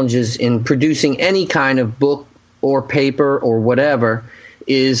challenges in producing any kind of book or paper or whatever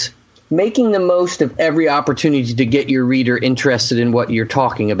is making the most of every opportunity to get your reader interested in what you're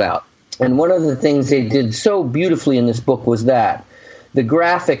talking about. And one of the things they did so beautifully in this book was that the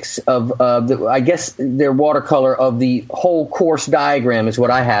graphics of I guess their watercolor of the whole course diagram is what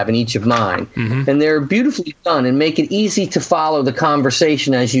I have in each of mine. Mm-hmm. And they're beautifully done and make it easy to follow the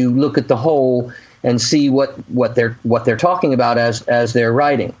conversation as you look at the whole and see what they're talking about as they're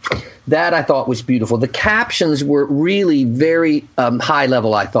writing. That I thought was beautiful. The captions were really very high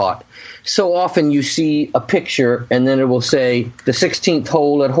level, I thought. So often you see a picture and then it will say the 16th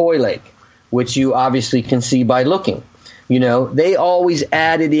hole at Hoylake, which you obviously can see by looking. They always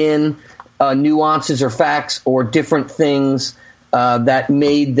added in nuances or facts or different things that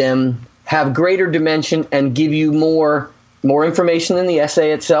made them have greater dimension and give you more information than the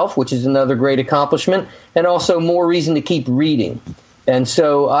essay itself, which is another great accomplishment, and also more reason to keep reading. And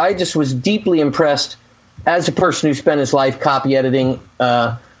so I just was deeply impressed as a person who spent his life copy editing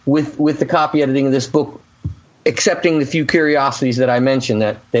with the copy editing of this book, excepting the few curiosities that I mentioned,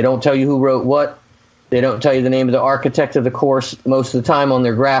 that they don't tell you who wrote what. They don't tell you the name of the architect of the course most of the time on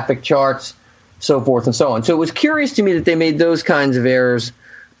their graphic charts, so forth and so on. So it was curious to me that they made those kinds of errors,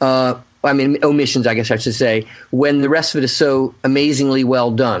 omissions, I guess I should say, when the rest of it is so amazingly well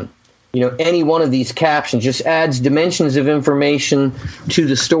done. Any one of these captions just adds dimensions of information to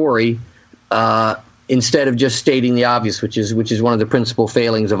the story instead of just stating the obvious, which is one of the principal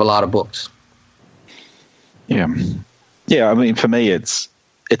failings of a lot of books. Yeah. For me, it's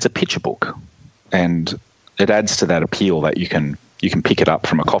a picture book. And it adds to that appeal that you can pick it up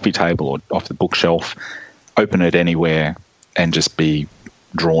from a coffee table or off the bookshelf, open it anywhere, and just be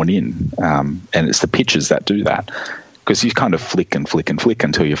drawn in. And it's the pictures that do that, because you kind of flick and flick and flick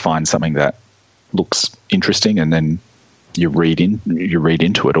until you find something that looks interesting, and then you read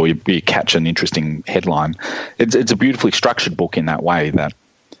into it, or you catch an interesting headline. It's a beautifully structured book in that way, that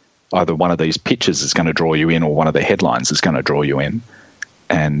either one of these pictures is going to draw you in, or one of the headlines is going to draw you in.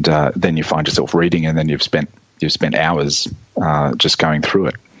 And then you find yourself reading, and then you've spent hours just going through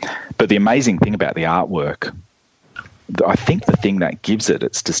it. But the amazing thing about the artwork, I think the thing that gives it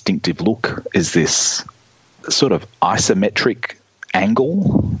its distinctive look is this sort of isometric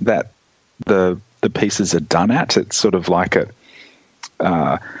angle that the pieces are done at. It's sort of like a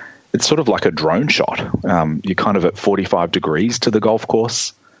drone shot. You're kind of at 45 degrees to the golf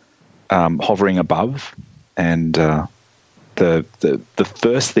course, hovering above, and the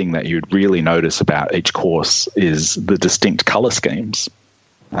first thing that you'd really notice about each course is the distinct color schemes.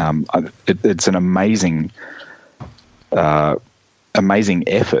 It's an amazing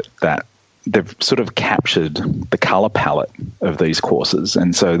effort that they've sort of captured the color palette of these courses,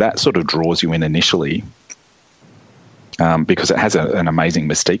 and so that sort of draws you in initially, because it has an amazing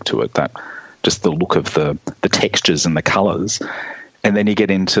mystique to it, that just the look of the textures and the colors. And then you get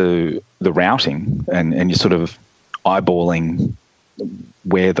into the routing, and you're sort of eyeballing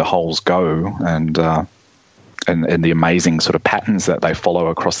where the holes go, and and the amazing sort of patterns that they follow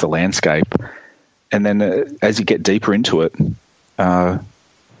across the landscape. And then as you get deeper into it,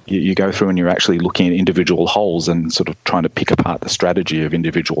 you go through and you're actually looking at individual holes and sort of trying to pick apart the strategy of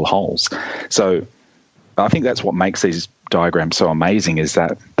individual holes. So I think that's what makes these diagrams so amazing, is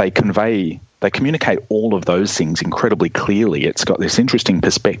that they communicate all of those things incredibly clearly. It's got this interesting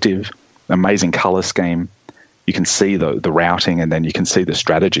perspective, amazing color scheme. You can see the routing, and then you can see the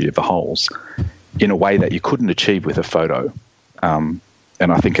strategy of the holes in a way that you couldn't achieve with a photo. And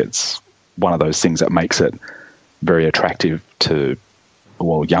I think it's one of those things that makes it very attractive to,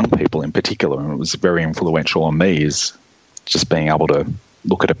 well, young people in particular. And it was very influential on me, is just being able to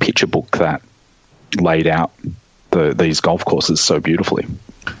look at a picture book that laid out these golf courses so beautifully.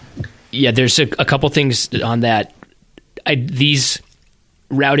 Yeah, there's a couple things on that. These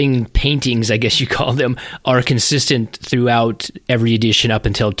routing paintings, I guess you call them, are consistent throughout every edition up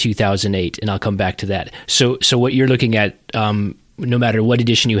until 2008, and I'll come back to that. So what you're looking at, no matter what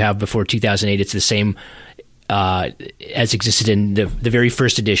edition you have before 2008, it's the same as existed in the very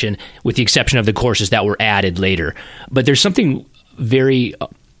first edition, with the exception of the courses that were added later. But there's something very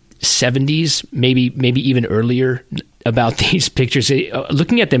 70s, maybe even earlier, about these pictures.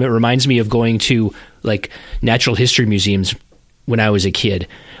 Looking at them, it reminds me of going to like natural history museums when I was a kid.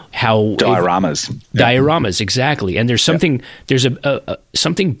 Dioramas, exactly. And there's something there's a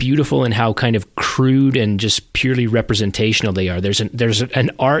something beautiful in how kind of crude and just purely representational they are. There's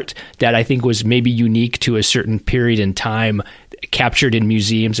an art that I think was maybe unique to a certain period in time, captured in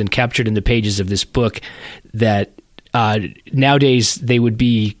museums and captured in the pages of this book, that nowadays they would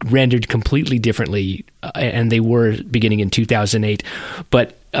be rendered completely differently, and they were beginning in 2008.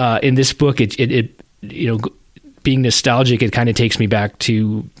 But in this book, it being nostalgic, it kind of takes me back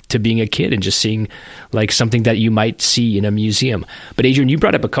to being a kid and just seeing like something that you might see in a museum. But Adrian, you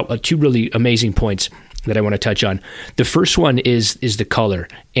brought up two really amazing points that I want to touch on. The first one is the color,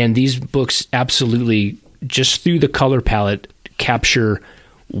 and these books absolutely, just through the color palette, capture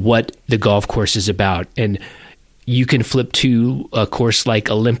what the golf course is about. And you can flip to a course like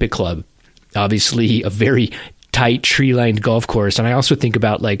Olympic Club, obviously a very tight tree-lined golf course. And I also think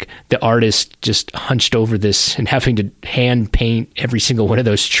about like the artist just hunched over this and having to hand paint every single one of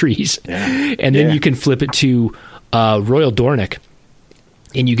those trees. Yeah. And then you can flip it to Royal Dornoch,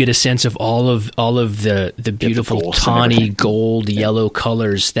 and you get a sense of all of the beautiful tawny gold, yellow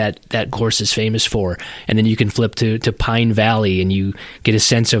colors that course is famous for. And then you can flip to Pine Valley, and you get a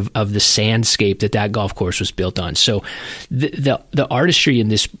sense of the sandscape that golf course was built on. So the artistry in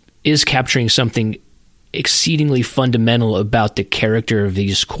this is capturing something exceedingly fundamental about the character of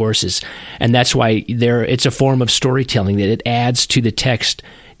these courses. And that's why it's a form of storytelling, that it adds to the text.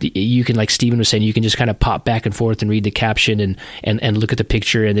 You can, like Stephen was saying, you can just kind of pop back and forth and read the caption and look at the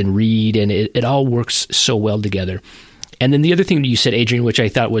picture and then read, and it all works so well together. And then the other thing that you said, Adrian, which I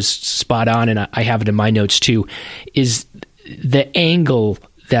thought was spot on, and I have it in my notes too, is the angle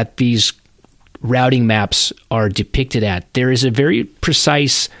that these routing maps are depicted at. There is a very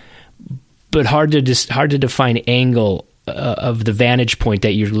precise but hard to define angle of the vantage point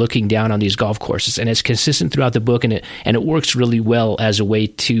that you're looking down on these golf courses, and it's consistent throughout the book, and it works really well as a way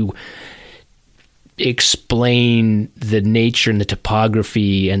to explain the nature and the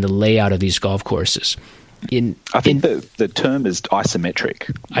topography and the layout of these golf courses. I think the term is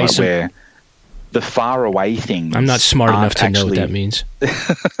isometric, where the far away things. I'm not smart enough to know what that means.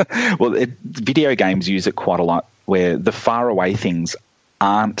 Well, video games use it quite a lot, where the far away things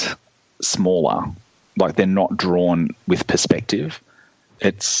aren't smaller, like they're not drawn with perspective.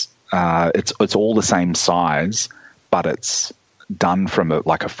 It's all the same size, but it's done from a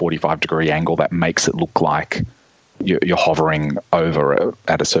 45-degree angle that makes it look like you're hovering over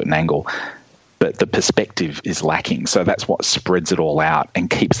at a certain angle, but the perspective is lacking. So that's what spreads it all out and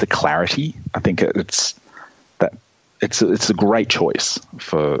keeps the clarity. I think it's a great choice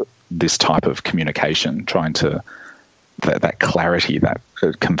for this type of communication. Trying to that clarity that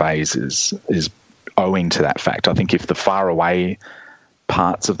it conveys is owing to that fact. I think if the far away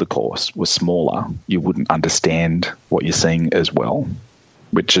parts of the course were smaller, you wouldn't understand what you're seeing as well,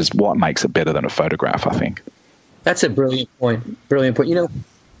 which is what makes it better than a photograph, I think. That's a brilliant point. Brilliant point.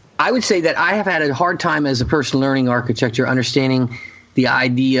 I would say that I have had a hard time as a person learning architecture understanding the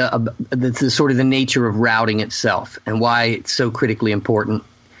idea of the sort of the nature of routing itself and why it's so critically important.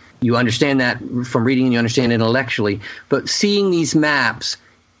 You understand that from reading, and you understand it intellectually, but seeing these maps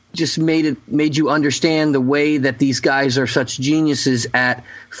just made you understand the way that these guys are such geniuses at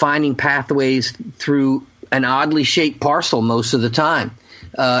finding pathways through an oddly shaped parcel most of the time,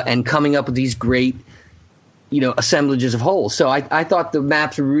 and coming up with these great assemblages of holes. So I thought the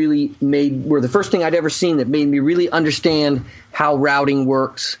maps really were the first thing I'd ever seen that made me really understand how routing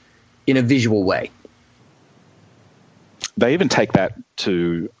works in a visual way. They even take that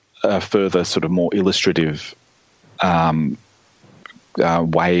to a further sort of more illustrative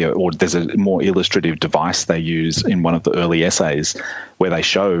way, or there's a more illustrative device they use in one of the early essays where they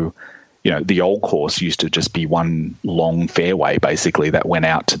show, the old course used to just be one long fairway basically that went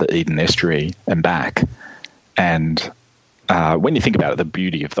out to the Eden Estuary and back. And when you think about it, the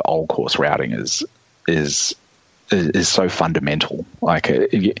beauty of the old course routing is so fundamental. Like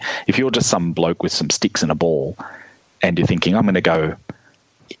if you're just some bloke with some sticks and a ball and you're thinking, I'm going to go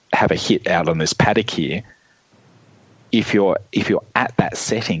have a hit out on this paddock here, if you're at that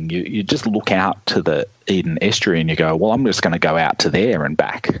setting, you just look out to the Eden Estuary and you go, well, I'm just going to go out to there and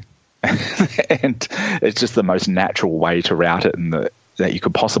back. And it's just the most natural way to route it that you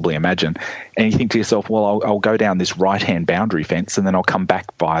could possibly imagine. And you think to yourself, well, I'll go down this right-hand boundary fence and then I'll come back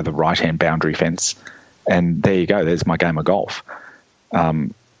via the right-hand boundary fence. And there you go. There's my game of golf.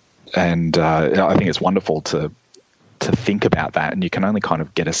 And I think it's wonderful to think about that. And you can only kind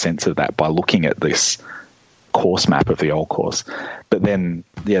of get a sense of that by looking at this course map of the old course. But then,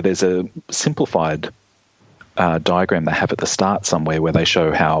 there's a simplified diagram they have at the start somewhere where they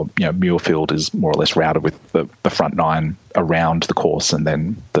show how Muirfield is more or less routed with the front nine around the course and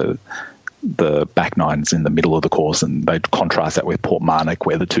then the back nines in the middle of the course, and they contrast that with Portmarnock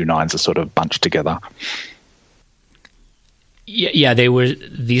where the two nines are sort of bunched together. Yeah,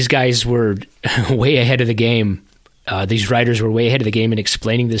 these guys were way ahead of the game. These writers were way ahead of the game in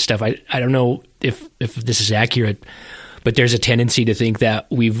explaining this stuff. I don't know if this is accurate, but there's a tendency to think that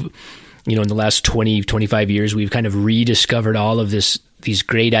we've, in the last 20, 25 years, we've kind of rediscovered all of these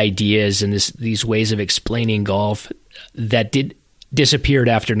great ideas and these ways of explaining golf that disappeared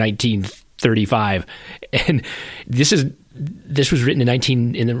after 1935. And this was written right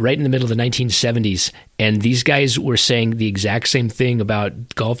in the middle of the 1970s, and these guys were saying the exact same thing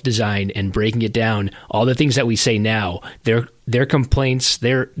about golf design and breaking it down. All the things that we say now, their complaints,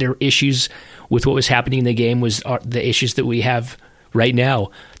 their issues with what was happening in the game was the issues that we have right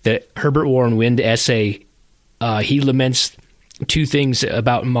now. The Herbert Warren Wind essay, he laments two things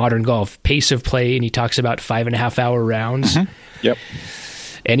about modern golf: pace of play, and he talks about 5.5 hour rounds. Mm-hmm. Yep.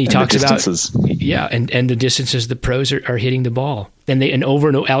 And he talks about and the distances the pros are hitting the ball. And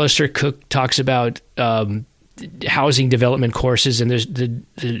Alistair Cook talks about housing development courses, and there's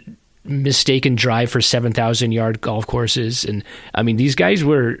the mistaken drive for 7,000-yard golf courses. And I mean, these guys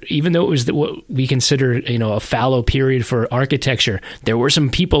were, even though it was what we consider a fallow period for architecture, there were some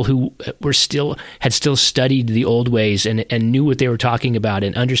people who had still studied the old ways and knew what they were talking about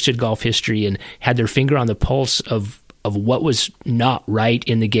and understood golf history and had their finger on the pulse of what was not right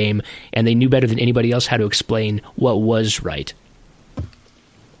in the game, and they knew better than anybody else how to explain what was right.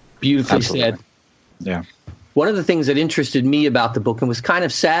 Beautifully Absolutely. said. Yeah. One of the things that interested me about the book and was kind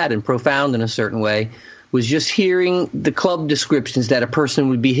of sad and profound in a certain way was just hearing the club descriptions that a person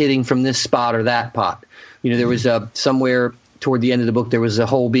would be hitting from this spot or that pot. There was somewhere toward the end of the book, there was a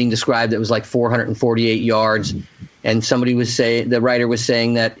hole being described that was like 448 yards, and the writer was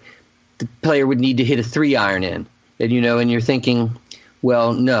saying that the player would need to hit a 3-iron in. And and you're thinking,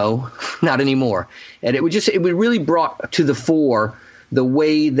 well, no, not anymore. And it would really brought to the fore the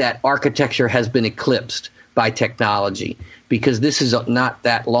way that architecture has been eclipsed by technology, because this is not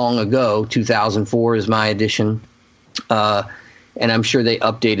that long ago. 2004 is my edition, and I'm sure they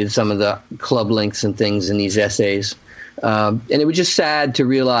updated some of the club links and things in these essays. And it was just sad to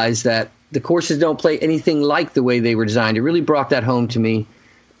realize that the courses don't play anything like the way they were designed. It really brought that home to me.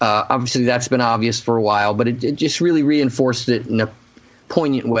 Obviously, that's been obvious for a while, but it just really reinforced it in a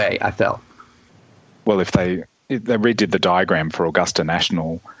poignant way, I felt. Well, if they redid the diagram for Augusta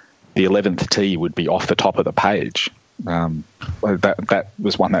National, the 11th tee would be off the top of the page. That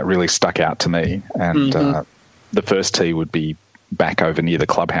was one that really stuck out to me. And the first tee would be back over near the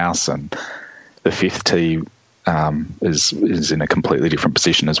clubhouse, and the fifth tee is in a completely different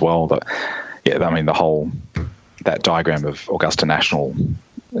position as well. But yeah, I mean, that diagram of Augusta National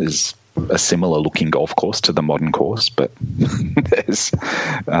is a similar looking golf course to the modern course, but there's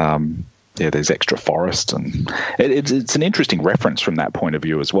extra forest, and it's an interesting reference from that point of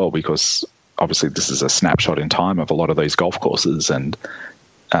view as well, because obviously this is a snapshot in time of a lot of these golf courses, and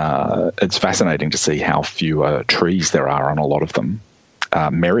it's fascinating to see how fewer trees there are on a lot of them.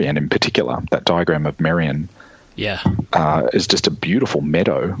 Merion in particular, that diagram of Merion, is just a beautiful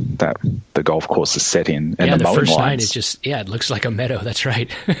meadow that the golf course is set in. And the first lines, line is it looks like a meadow. That's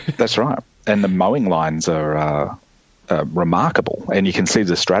right. That's right. And the mowing lines are remarkable. And you can see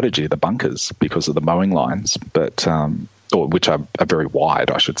the strategy of the bunkers because of the mowing lines, which are very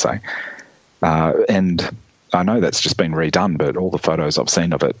wide, I should say. And I know that's just been redone, but all the photos I've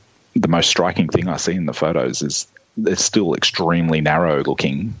seen of it, the most striking thing I see in the photos is it's still extremely narrow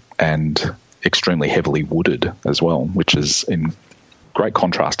looking and extremely heavily wooded as well, which is in great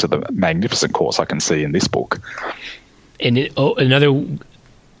contrast to the magnificent course I can see in this book. And another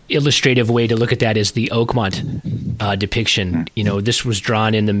illustrative way to look at that is the Oakmont depiction. This was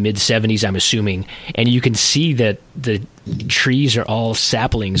drawn in the mid-'70s, I'm assuming, and you can see that the trees are all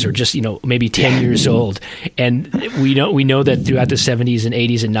saplings or just maybe 10 years old. And we know that throughout the 70s and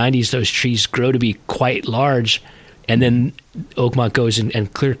 80s and 90s, those trees grow to be quite large, and then Oakmont goes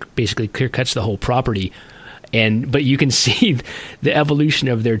and basically clear cuts the whole property. But you can see the evolution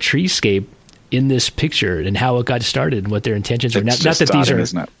of their treescape in this picture and how it got started and what their intentions are. Not that these are,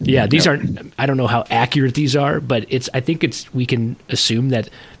 isn't it? Yeah, these aren't. I don't know how accurate these are, but I think we can assume that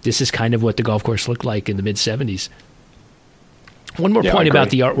this is kind of what the golf course looked like in the mid-'70s. One more point about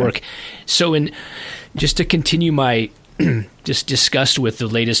the artwork. Yeah. So, just to continue my just disgust with the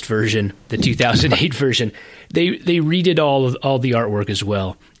latest version, the 2008 version, they redid all the artwork as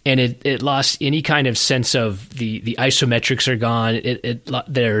well. And it lost any kind of sense of the isometrics are gone.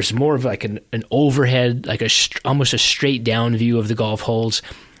 There's more of like an overhead, like almost a straight down view of the golf holes.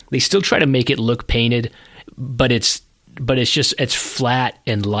 They still try to make it look painted, but it's flat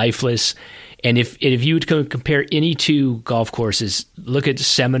and lifeless. And if you would compare any two golf courses, look at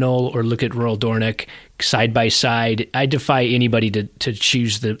Seminole or look at Royal Dornoch side by side, I defy anybody to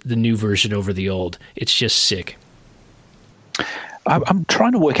choose the new version over the old. It's just sick. I'm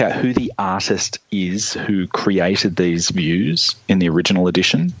trying to work out who the artist is who created these views in the original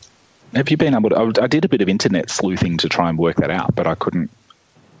edition. Have you been able to? I did a bit of internet sleuthing to try and work that out, but I couldn't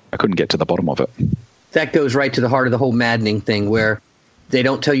get to the bottom of it. That goes right to the heart of the whole maddening thing, where they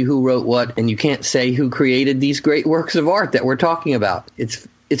don't tell you who wrote what, and you can't say who created these great works of art that we're talking about. It's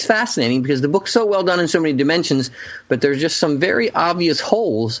fascinating because the book's so well done in so many dimensions, but there's just some very obvious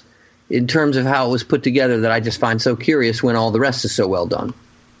holes in terms of how it was put together that I just find so curious when all the rest is so well done.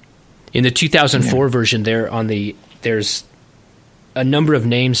 In the 2004 version, there's a number of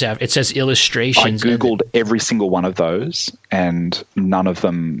names. It says illustrations. I Googled every single one of those, and none of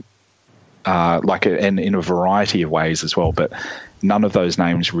them, and in a variety of ways as well, but none of those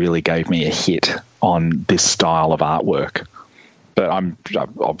names really gave me a hit on this style of artwork. But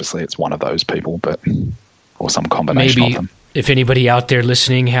obviously it's one of those people, or some combination of them. If anybody out there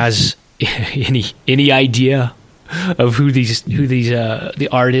listening has any idea of who the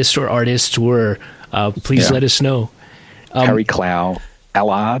artists were, please let us know. Harry Clow,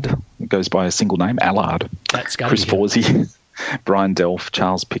 Allard goes by a single name, Allard. That's got Chris Forsey, Brian Delph,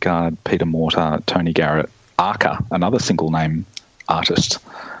 Charles Pickard, Peter Mortar, Tony Garrett, Arca, another single name artist,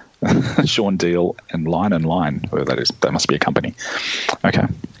 Sean Deal, and Line. Whoever that is, that must be a company. Okay.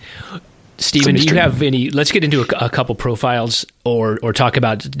 Stephen, do you have any? Let's get into a couple profiles, or talk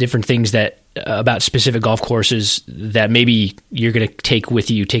about different things about specific golf courses that maybe you're going to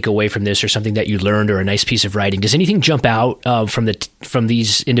take away from this, or something that you learned, or a nice piece of writing. Does anything jump out from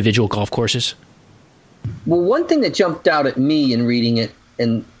these individual golf courses? Well, one thing that jumped out at me in reading it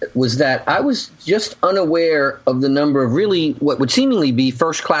was that I was just unaware of the number of really what would seemingly be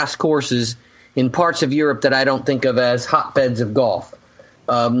first-class courses in parts of Europe that I don't think of as hotbeds of golf.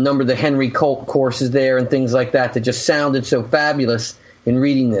 Number of the Henry Colt courses there and things like that just sounded so fabulous in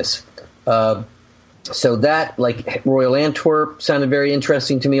reading this. So that, like Royal Antwerp, sounded very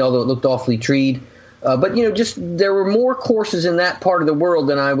interesting to me, although it looked awfully treed. But just there were more courses in that part of the world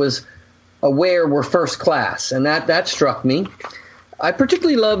than I was aware were first class, and that struck me. I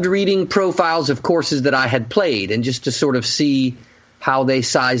particularly loved reading profiles of courses that I had played, and just to sort of see how they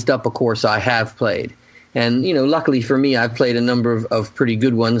sized up a course I have played. And, luckily for me, I've played a number of pretty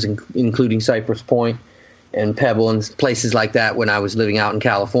good ones, including Cypress Point and Pebble and places like that when I was living out in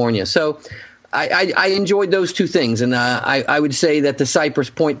California. So I enjoyed those two things. And I would say that the Cypress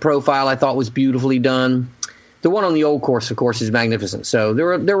Point profile I thought was beautifully done. The one on the old course, of course, is magnificent. So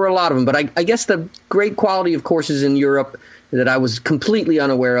there were a lot of them. But I guess the great quality of courses in Europe that I was completely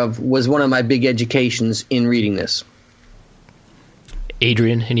unaware of was one of my big educations in reading this.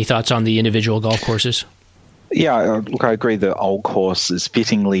 Adrian, any thoughts on the individual golf courses? Yeah, look, I agree. The old course is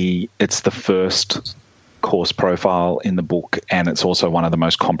it's the first course profile in the book, and it's also one of the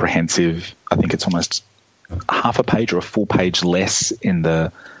most comprehensive. I think it's almost half a page or a full page less in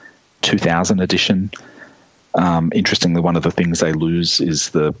the 2000 edition. Interestingly, one of the things they lose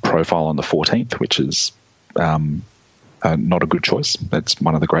is the profile on the 14th, which is not a good choice. It's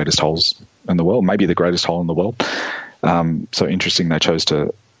one of the greatest holes in the world, maybe the greatest hole in the world. So interesting they chose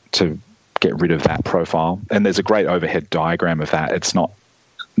to get rid of that profile. And there's a great overhead diagram of that. It's not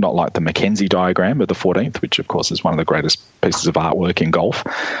like the Mackenzie diagram of the 14th, which of course is one of the greatest pieces of artwork in golf.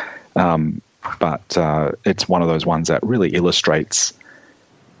 But it's one of those ones that really illustrates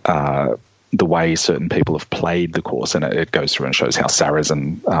the way certain people have played the course, and it goes through and shows how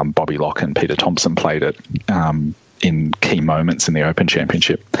Sarazen, Bobby Locke and Peter Thompson played it in key moments in the Open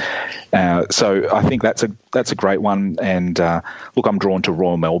Championship. So I think that's a great one. And look, I'm drawn to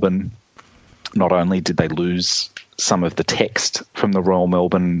Royal Melbourne. Not only did they lose some of the text from the Royal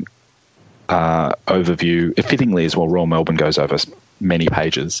Melbourne overview, fittingly as well, Royal Melbourne goes over many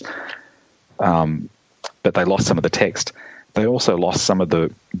pages, but they lost some of the text. They also lost some of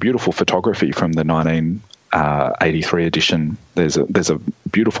the beautiful photography from the 1983 edition. There's a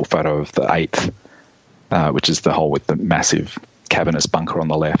beautiful photo of the 8th, which is the hole with the massive cavernous bunker on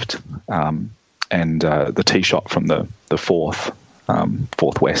the left, and the tee shot from the 4th,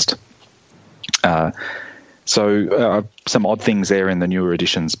 4th West. So some odd things there in the newer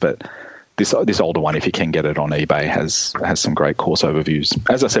editions, but this older one, if you can get it on eBay, has some great course overviews.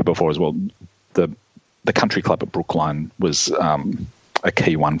 As I said before as well, the Country Club at Brookline was a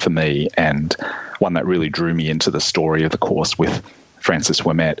key one for me, and one that really drew me into the story of the course with Francis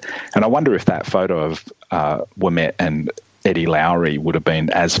Ouimet. And I wonder if that photo of Ouimet and Eddie Lowry would have been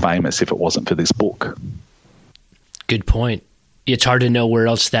as famous if it wasn't for this book. Good point. It's hard to know where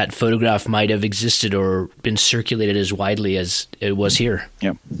else that photograph might have existed or been circulated as widely as it was here.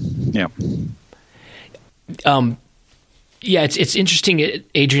 Yeah. Yeah, it's interesting,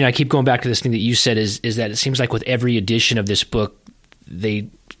 Adrian. I keep going back to this thing that you said is that it seems like with every edition of this book,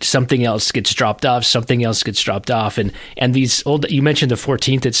 something else gets dropped off, and these old. You mentioned the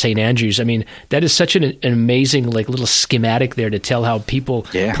 14th at St. Andrews. I mean, that is such an amazing like little schematic there to tell how people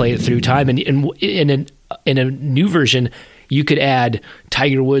play it through time. And in a new version, you could add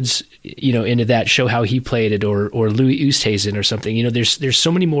Tiger Woods, into that, show how he played it, or Louis Oosthuizen or something. There's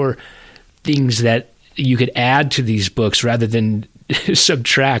so many more things that you could add to these books rather than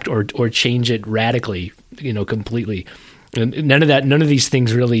subtract or change it radically, completely. And none of these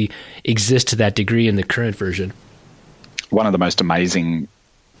things really exist to that degree in the current version. One of the most amazing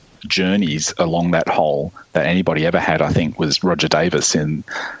journeys along that hole that anybody ever had, I think, was Roger Davis in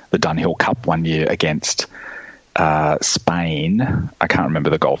the Dunhill Cup one year against Spain. I can't remember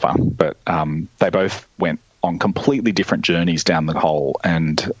the golfer, but they both went on completely different journeys down the hole,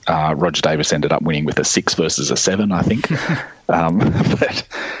 and Roger Davis ended up winning with a 6 versus a 7, I think.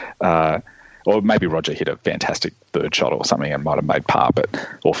 Or maybe Roger hit a fantastic third shot or something and might have made par,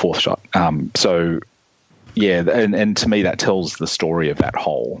 or fourth shot. So, yeah, and to me that tells the story of that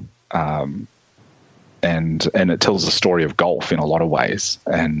hole, and it tells the story of golf in a lot of ways,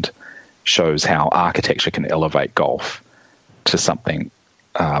 and shows how architecture can elevate golf to something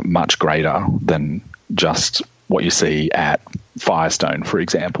much greater than just what you see at Firestone, for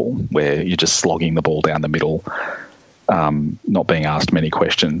example, where you're just slogging the ball down the middle, not being asked many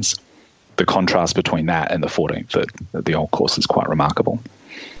questions. The contrast between that and the 14th at the old course is quite remarkable.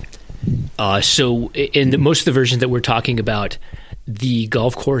 So in most of the versions that we're talking about, the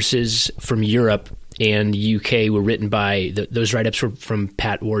golf courses from Europe and UK were written by, those write-ups were from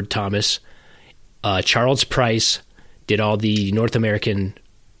Pat Ward-Thomas. Charles Price did all the North American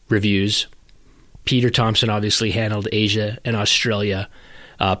reviews. Peter Thompson obviously handled Asia and Australia.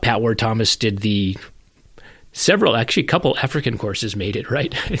 Pat Ward-Thomas did a couple African courses made it,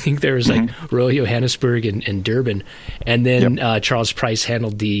 right? I think there was like Royal Johannesburg and Durban. And then Charles Price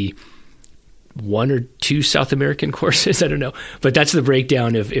handled the 1 or 2 South American courses. I don't know. But that's the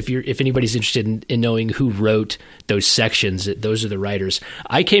breakdown of if anybody's interested in knowing who wrote those sections, those are the writers.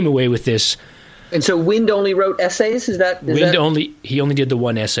 I came away with this. And so Wind only wrote essays? He only did the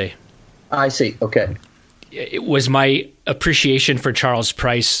one essay. I see. Okay. It was my appreciation for Charles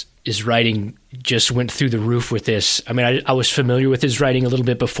Price's writing just went through the roof with this. I mean, I was familiar with his writing a little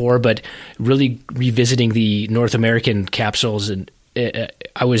bit before, but really revisiting the North American capsules, and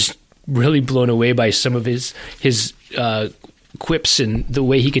I was really blown away by some of his quips and the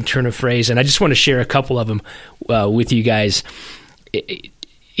way he can turn a phrase. And I just want to share a couple of them with you guys.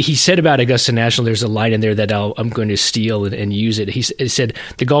 He said about Augusta National, there's a line in there that I'm going to steal and use it. He said,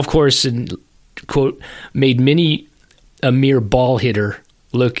 the golf course, and quote, made many a mere ball hitter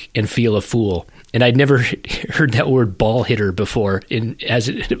look and feel a fool. And I'd never heard that word ball hitter before as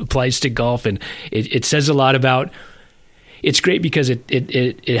it applies to golf. And it says a lot about, it's great because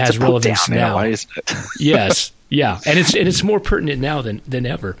it has relevance now. Way, isn't it? Yes. Yeah. And it's more pertinent now than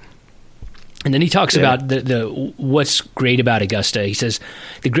ever. And then he talks about the what's great about Augusta. He says,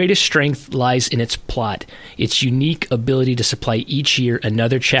 the greatest strength lies in its plot, its unique ability to supply each year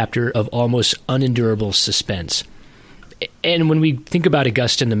another chapter of almost unendurable suspense. And when we think about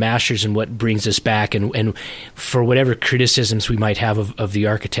Augusta and the Masters and what brings us back, and for whatever criticisms we might have of the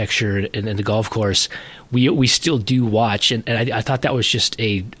architecture and the golf course, we still do watch. And I thought that was just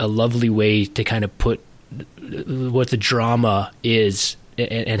a lovely way to kind of put what the drama is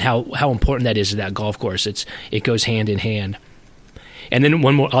and how important that is to that golf course. It goes hand in hand. And then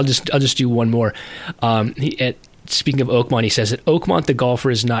one more, I'll just do one more. Speaking of Oakmont, he says that Oakmont the golfer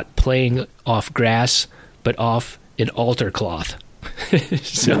is not playing off grass, but off an altar cloth.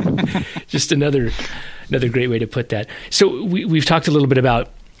 So just another great way to put that. So we've talked a little bit about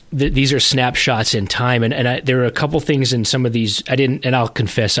these are snapshots in time, and there are a couple things in some of these and I'll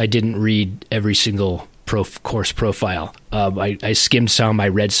confess I didn't read every single course profile. I skimmed some, I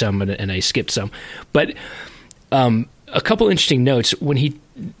read some, and I skipped some. But a couple interesting notes.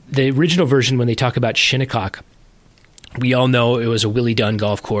 The original version, when they talk about Shinnecock, we all know it was a Willie Dunn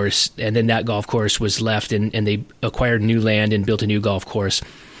golf course, and then that golf course was left, and they acquired new land and built a new golf course.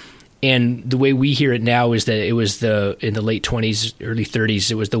 And the way we hear it now is that it was in the late 20s, early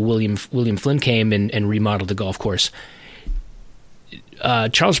 30s, it was the William Flynn came and remodeled the golf course.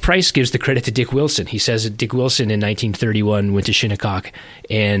 Charles Price gives the credit to Dick Wilson. He says that Dick Wilson in 1931 went to Shinnecock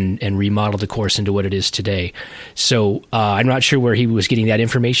and remodeled the course into what it is today. So I'm not sure where he was getting that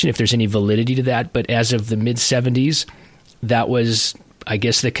information, if there's any validity to that, but as of the mid-'70s, that was, I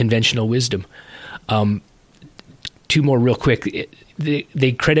guess, the conventional wisdom. Two more real quick.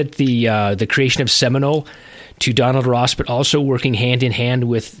 They credit the creation of Seminole to Donald Ross, but also working hand in hand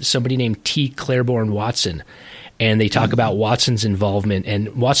with somebody named T. Claiborne Watson. And they talk about Watson's involvement.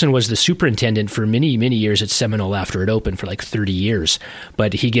 And Watson was the superintendent for many, many years at Seminole after it opened for like 30 years.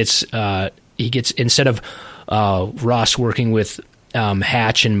 But he gets instead of Ross working with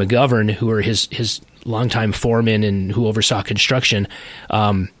Hatch and McGovern, who are his longtime foremen and who oversaw construction,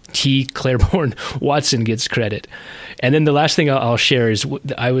 T. Claiborne Watson gets credit. And then the last thing I'll share is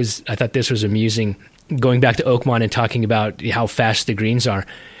I thought this was amusing, going back to Oakmont and talking about how fast the greens are.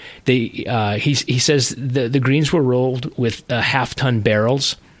 He says the greens were rolled with half-ton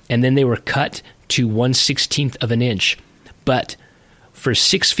barrels, and then they were cut to 1/16th of an inch. But for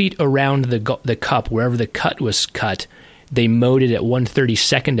 6 feet around the cup, wherever the cut was cut, they mowed it at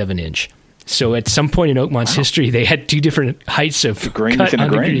 1/32nd of an inch. So at some point in Oakmont's history, they had two different heights of green cut within on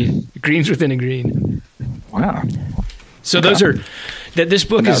a the green. Greens within a green. Wow. So those are that. This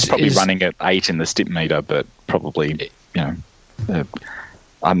book is probably running at 8 in the stip meter, but probably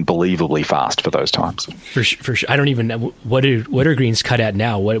unbelievably fast for those times. For sure. I don't even know what are greens cut at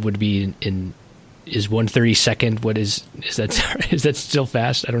now. What would be is 1/32nd? What is that? Is that still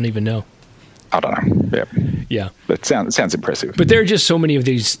fast? I don't even know. I don't know. Yeah. That sounds impressive. But there are just so many of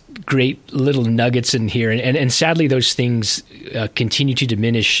these great little nuggets in here, and sadly those things continue to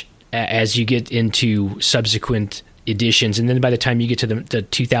diminish as you get into subsequent editions, and then by the time you get to the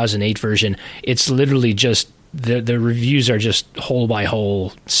 2008 version, it's literally just the reviews are just hole by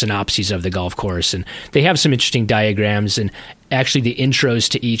hole synopses of the golf course, and they have some interesting diagrams, and actually the intros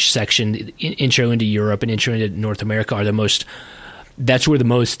to each section, intro into Europe and intro into North America, are that's where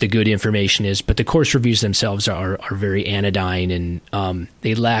the good information is. But the course reviews themselves are very anodyne, and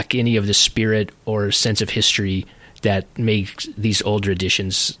they lack any of the spirit or sense of history that makes these older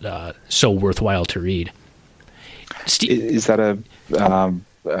editions so worthwhile to read. Is that a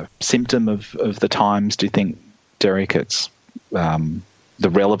symptom of the times, do you think, Derek? It's the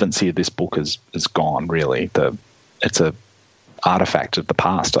relevancy of this book is gone, really. It's a artifact of the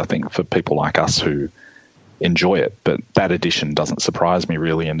past, I think, for people like us who enjoy it. But that edition doesn't surprise me,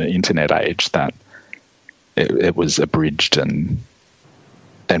 really, in the internet age, that it was abridged and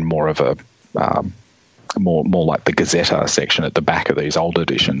more of a more like the Gazzetta section at the back of these old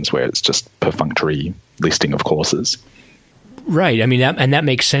editions, where it's just perfunctory listing of courses. Right. I mean, that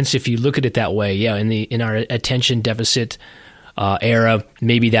makes sense if you look at it that way. Yeah. In our attention deficit era,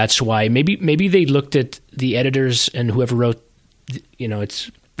 maybe that's why. Maybe they looked at the editors and whoever wrote.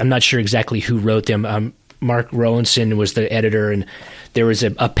 I'm not sure exactly who wrote them. Mark Rowlinson was the editor, and there was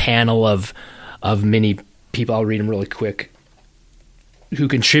a panel of many people. I'll read them really quick, who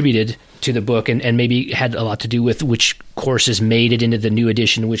contributed to the book and maybe had a lot to do with which courses made it into the new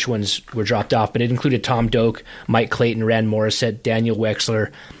edition, which ones were dropped off. But it included Tom Doak, Mike Clayton, Rand Morissette, Daniel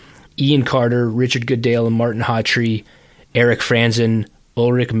Wexler, Ian Carter, Richard Goodale, and Martin Hawtrey, Eric Franzen,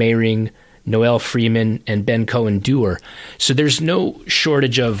 Ulrich Mehring, Noel Freeman, and Ben Cohen Dewar. So there's no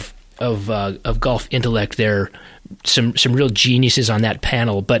shortage of golf intellect there some real geniuses on that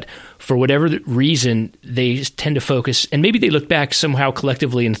panel, but for whatever reason, they tend to focus, and maybe they look back somehow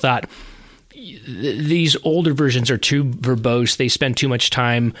collectively and thought, these older versions are too verbose. They spend too much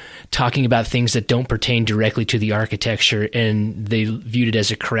time talking about things that don't pertain directly to the architecture, and they viewed it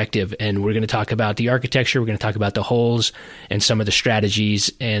as a corrective. And we're going to talk about the architecture. We're going to talk about the holes and some of the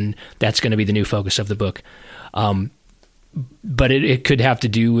strategies, and that's going to be the new focus of the book. But it could have to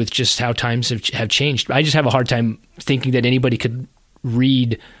do with just how times have changed. I just have a hard time thinking that anybody could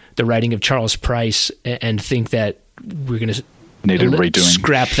read the writing of Charles Price and think that we're going to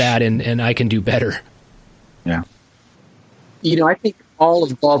scrap that and I can do better. Yeah. I think all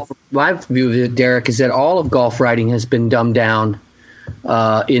of golf, my view of it, Derek, is that all of golf writing has been dumbed down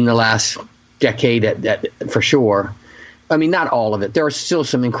in the last decade for sure. I mean, not all of it. There are still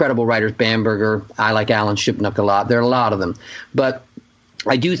some incredible writers, Bamberger. I like Alan Shipnuck a lot. There are a lot of them. But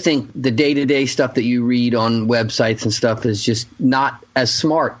I do think the day-to-day stuff that you read on websites and stuff is just not as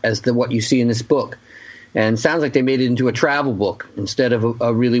smart as what you see in this book. And it sounds like they made it into a travel book instead of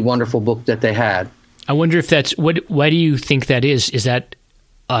a really wonderful book that they had. I wonder if that's why do you think that is? Is that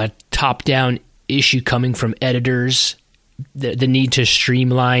a top-down issue coming from editors, the need to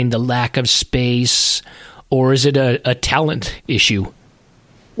streamline, the lack of space, or is it a talent issue?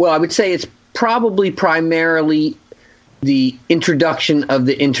 Well, I would say it's probably primarily the introduction of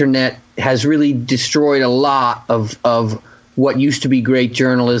the internet has really destroyed a lot of what used to be great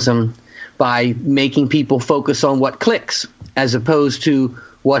journalism by making people focus on what clicks as opposed to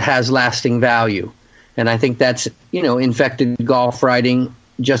what has lasting value. And I think that's, infected golf writing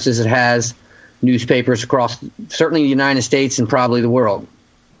just as it has newspapers across certainly the United States and probably the world.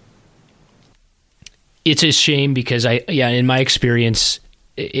 It's a shame because in my experience,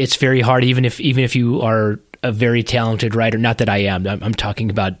 it's very hard, even if you are a very talented writer, not that I am, I'm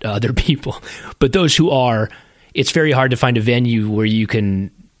talking about other people, but those who are, it's very hard to find a venue where you can,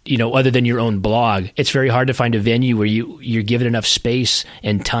 other than your own blog, it's very hard to find a venue where you're given enough space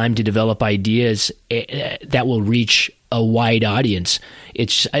and time to develop ideas that will reach a wide audience.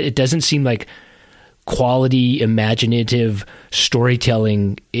 It doesn't seem like quality, imaginative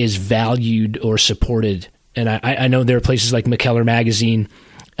storytelling is valued or supported. And I know there are places like McKellar Magazine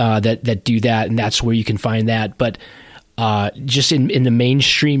that do that, and that's where you can find that. But just in the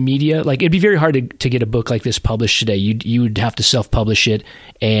mainstream media, like it'd be very hard to get a book like this published today. You would have to self-publish it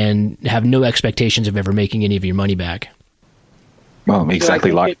and have no expectations of ever making any of your money back. Well,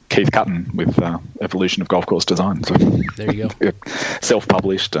 exactly like Keith Cutton with Evolution of Golf Course Design. So there you go.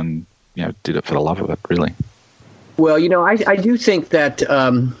 Self-published and did it for the love of it, really. Well, I do think that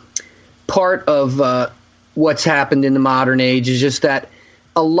part of what's happened in the modern age is just that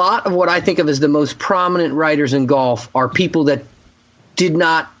a lot of what I think of as the most prominent writers in golf are people that did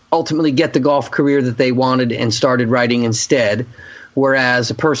not ultimately get the golf career that they wanted and started writing instead. Whereas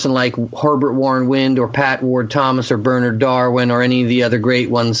a person like Herbert Warren Wind or Pat Ward Thomas or Bernard Darwin or any of the other great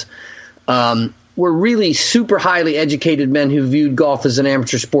ones were really super highly educated men who viewed golf as an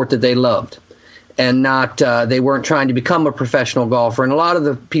amateur sport that they loved and not they weren't trying to become a professional golfer. And a lot of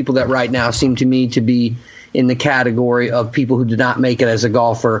the people that write now seem to me to be in the category of people who did not make it as a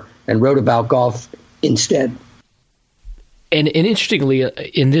golfer and wrote about golf instead. And interestingly,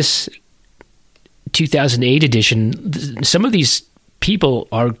 in this 2008 edition, some of these people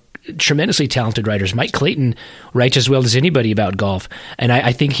are tremendously talented writers. Mike Clayton writes as well as anybody about golf, and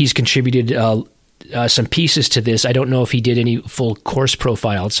I think he's contributed some pieces to this. I don't know if he did any full course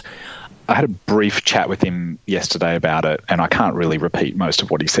profiles. I had a brief chat with him yesterday about it, and I can't really repeat most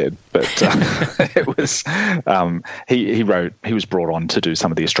of what he said, but it was he was brought on to do some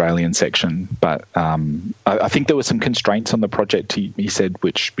of the Australian section, but I think there were some constraints on the project. He said,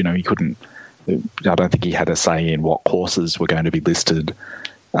 which he couldn't. I don't think he had a say in what courses were going to be listed,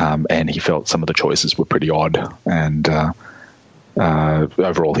 and he felt some of the choices were pretty odd. And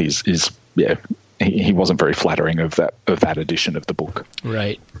overall, he wasn't very flattering of that edition of the book.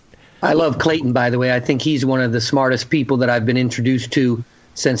 Right. I love Clayton, by the way. I think he's one of the smartest people that I've been introduced to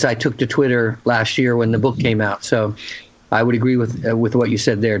since I took to Twitter last year when the book came out. So I would agree with what you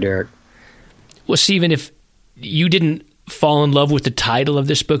said there, Derek. Well, Stephen, if you didn't fall in love with the title of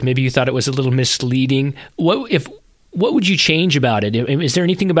this book, maybe you thought it was a little misleading, what would you change about it? Is there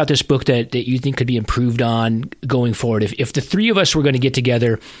anything about this book that you think could be improved on going forward? If the three of us were going to get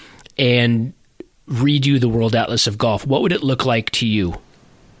together and redo the World Atlas of Golf, what would it look like to you?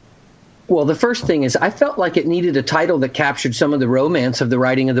 Well, the first thing is I felt like it needed a title that captured some of the romance of the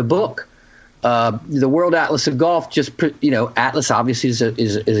writing of the book. The World Atlas of Golf, Atlas obviously is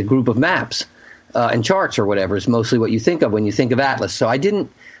a group of maps. and charts or whatever is mostly what you think of when you think of Atlas. So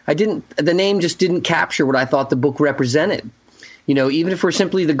the name just didn't capture what I thought the book represented. Even if we're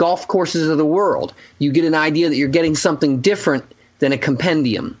simply the golf courses of the world, you get an idea that you're getting something different than a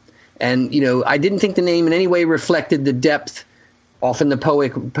compendium. And, I didn't think the name in any way reflected the depth, often the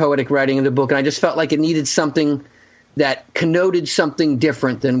poetic writing of the book. And I just felt like it needed something that connoted something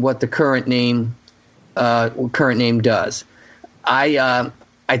different than what the current name does.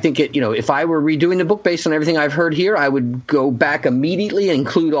 I think if I were redoing the book based on everything I've heard here, I would go back immediately and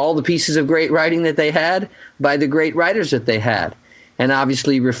include all the pieces of great writing that they had by the great writers that they had, and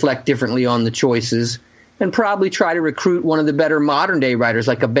obviously reflect differently on the choices, and probably try to recruit one of the better modern day writers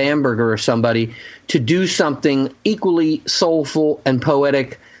like a Bamberger or somebody to do something equally soulful and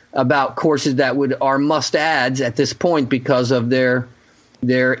poetic about courses that are must adds at this point because of their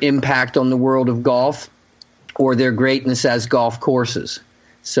impact on the world of golf or their greatness as golf courses.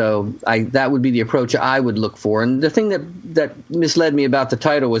 So that would be the approach I would look for. And the thing that misled me about the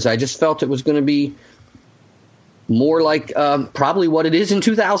title was I just felt it was going to be more like probably what it is in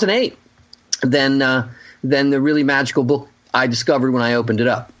 2008 than the really magical book I discovered when I opened it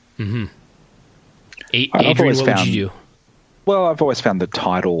up. Mm-hmm. Adrian, what would you do? Well, I've always found the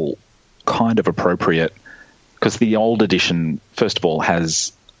title kind of appropriate because the old edition, first of all,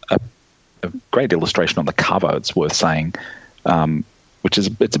 has a great illustration on the cover. It's worth saying, which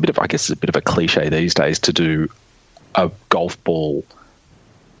is it's a bit of a cliche these days to do a golf ball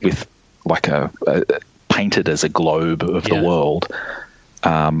with like a painted as a globe of the world.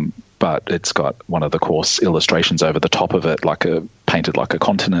 But it's got one of the course illustrations over the top of it, painted like a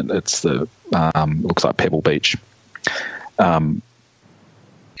continent. It's looks like Pebble Beach.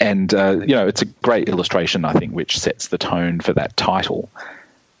 It's a great illustration, I think, which sets the tone for that title.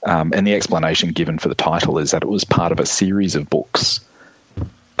 And the explanation given for the title is that it was part of a series of books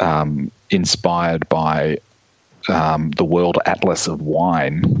inspired by the World Atlas of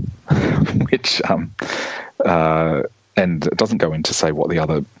Wine, which and it doesn't go into say what the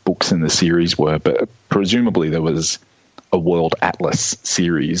other books in the series were, but presumably there was a World Atlas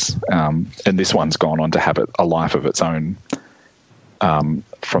series, and this one's gone on to have a life of its own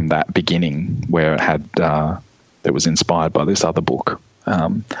from that beginning, where it was inspired by this other book,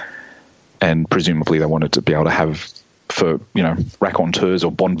 and presumably they wanted to be able to have for raconteurs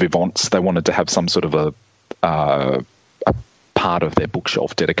or bon vivants, they wanted to have some sort of a part of their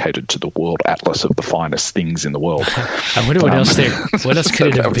bookshelf dedicated to the World Atlas of the finest things in the world. I wonder what else what else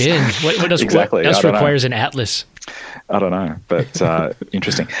could it have been? What else, exactly, what else requires an atlas? I don't know, but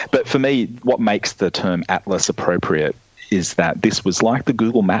interesting. But for me, what makes the term atlas appropriate is that this was like the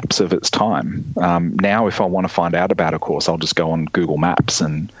Google Maps of its time. Now, if I want to find out about a course, I'll just go on Google Maps,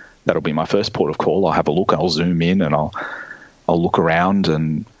 and that'll be my first port of call. I'll have a look, I'll zoom in, and I'll look around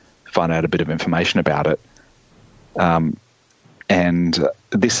and find out a bit of information about it. And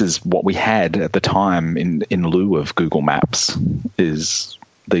this is what we had at the time in lieu of Google Maps, is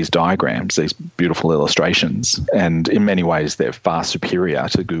these diagrams, these beautiful illustrations. And in many ways, they're far superior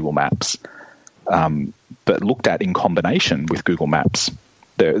to Google Maps. But looked at in combination with Google Maps,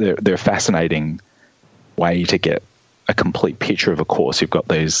 they're a fascinating way to get a complete picture of a course. You've got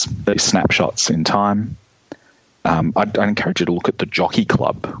these snapshots in time. I'd encourage you to look at the Jockey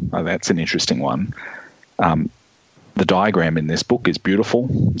Club. That's an interesting one. The diagram in this book is beautiful.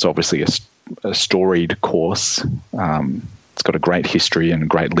 It's obviously a storied course. It's got a great history and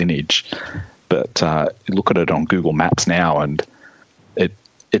great lineage. But look at it on Google Maps now, and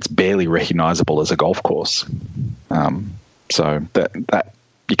it's barely recognizable as a golf course. So that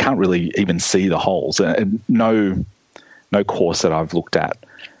you can't really even see the holes. And no course that I've looked at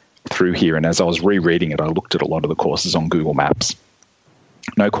through here, and as I was rereading it, I looked at a lot of the courses on Google Maps.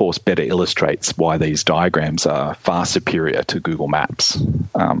 No course better illustrates why these diagrams are far superior to Google Maps.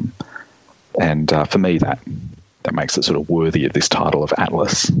 And for me, that makes it sort of worthy of this title of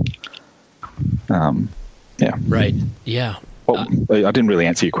Atlas. Yeah. Right. Yeah. Well, I didn't really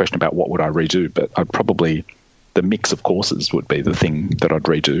answer your question about what would I redo, but the mix of courses would be the thing that I'd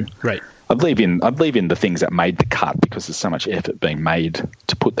redo. Right. I'd leave in the things that made the cut because there's so much effort being made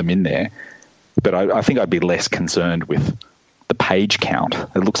to put them in there. But I think I'd be less concerned with the page count.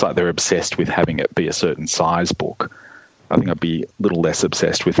 It looks like they're obsessed with having it be a certain size book. I think I'd be a little less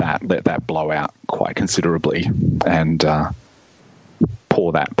obsessed with that, let that blow out quite considerably, and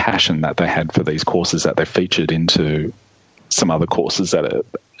pour that passion that they had for these courses that they featured into some other courses that are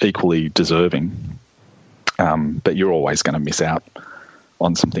equally deserving. But you're always going to miss out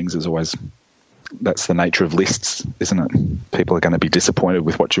on some things. That's the nature of lists, isn't it? People are going to be disappointed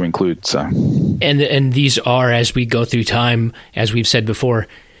with what you include. So, and these are, as we go through time, as we've said before,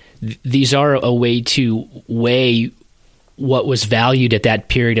 these are a way to weigh what was valued at that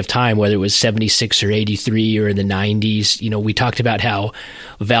period of time, whether it was 76 or 83 or in the 90s. We talked about how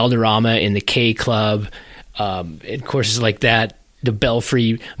Valderrama and the K Club and courses like that, the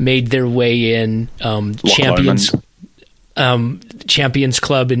Belfry, made their way in. Champions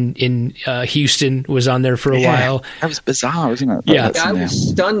Club in Houston was on there for a while. That was bizarre, wasn't it? Yeah, I was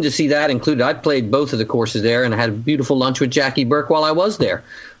stunned to see that included. I played both of the courses there, and I had a beautiful lunch with Jackie Burke while I was there.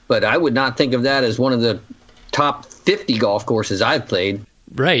 But I would not think of that as one of the top 50 golf courses I've played.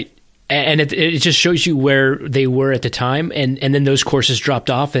 Right. And it just shows you where they were at the time, and then those courses dropped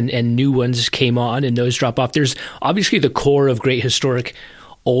off, and new ones came on, and those drop off. There's obviously the core of great historic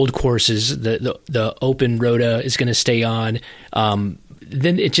old courses. The Open Rhoda is going to stay on.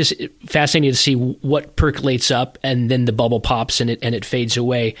 Then it's just fascinating to see what percolates up, and then the bubble pops and it fades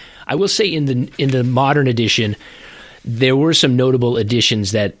away. I will say in the modern edition, there were some notable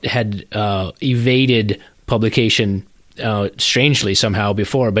additions that had evaded publication strangely somehow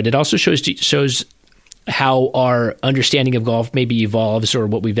before, but it also shows how our understanding of golf maybe evolves or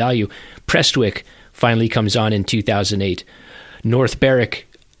what we value. Prestwick finally comes on in 2008. North Berwick,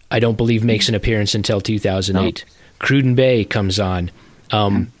 I don't believe, makes an appearance until 2008. No. Cruden Bay comes on.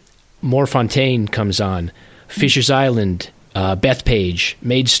 Moorfontein comes on. Fisher's Island, Bethpage,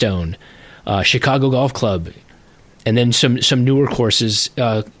 Maidstone, Chicago Golf Club. And then some newer courses,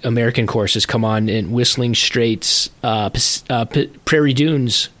 American courses, come on in Whistling Straits. Prairie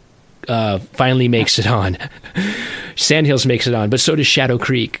Dunes finally makes it on. Sandhills makes it on, but so does Shadow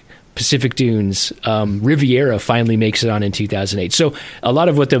Creek. Pacific Dunes. Riviera finally makes it on in 2008. So a lot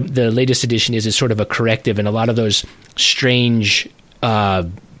of what the latest edition is sort of a corrective, and a lot of those strange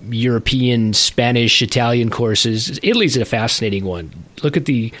European, Spanish, Italian courses. Italy's a fascinating one. Look at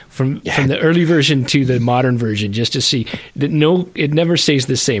from the early version to the modern version, just to see that it never stays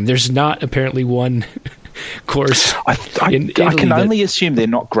the same. There's not apparently one course. I can only assume they're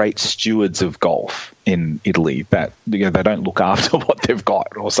not great stewards of golf in Italy. That they don't look after what they've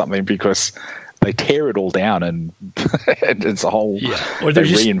got or something, because they tear it all down and it's a whole. Yeah, or they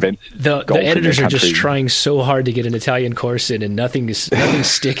reinvent. The editors are just trying so hard to get an Italian course in, and nothing's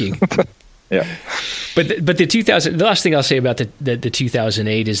sticking. Yeah, but the 2000. The last thing I'll say about the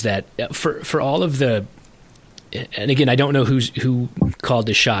 2008 is that for all of the, and again, I don't know who called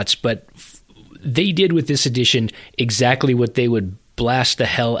the shots, but they did with this edition exactly what they would blast the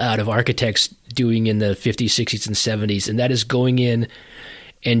hell out of architects doing in the 50s, 60s, and 70s, and that is going in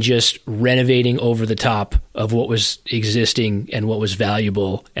and just renovating over the top of what was existing and what was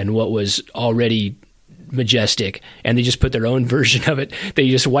valuable and what was already majestic, and they just put their own version of it. They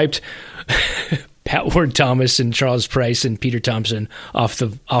just wiped Pat Ward Thomas and Charles Price and Peter Thompson off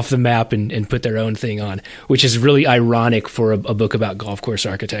the map and put their own thing on, which is really ironic for a book about golf course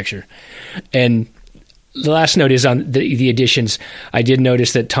architecture. And the last note is on the additions. I did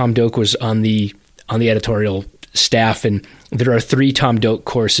notice that Tom Doak was on the editorial staff, and there are 3 Tom Doak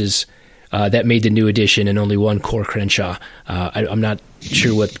courses that made the new edition, and only 1 Core Crenshaw. I'm not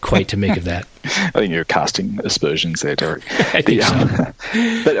sure what quite to make of that. I think you're casting aspersions there, Derek. I think so.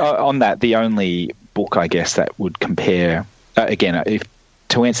 But on that, the only book, I guess, that would compare, again,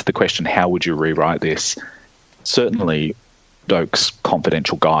 to answer the question, how would you rewrite this? Certainly, Doak's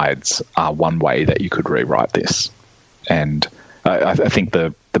confidential guides are one way that you could rewrite this. And I think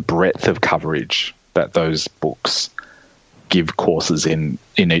the breadth of coverage that those books give courses in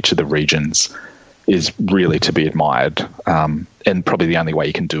each of the regions is really to be admired. And probably the only way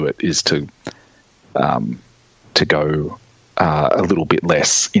you can do it is to go a little bit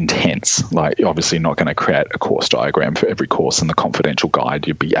less intense. Like, you're obviously not going to create a course diagram for every course in the confidential guide.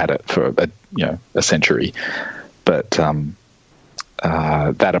 You'd be at it for a century. But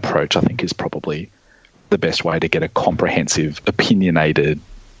that approach, I think, is probably the best way to get a comprehensive, opinionated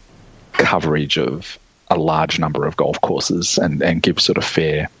coverage of a large number of golf courses and give sort of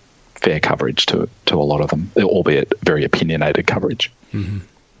fair coverage to a lot of them, albeit very opinionated coverage. Mm-hmm.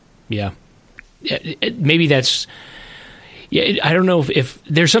 Yeah. Maybe that's... Yeah, I don't know if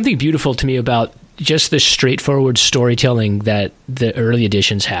there's something beautiful to me about just the straightforward storytelling that the early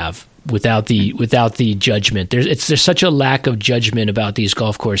editions have without the judgment. There's such a lack of judgment about these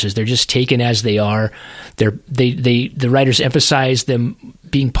golf courses. They're just taken as they are. The writers emphasize them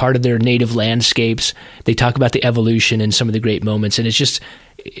being part of their native landscapes. They talk about the evolution and some of the great moments, and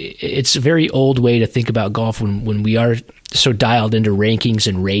it's a very old way to think about golf when we are so dialed into rankings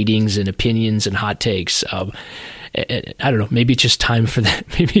and ratings and opinions and hot takes. I don't know, maybe it's just time for that.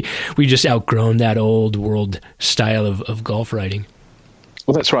 Maybe we just outgrown that old world style of golf writing.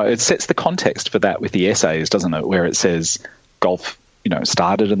 Well, that's right. It sets the context for that with the essays, doesn't it? Where it says golf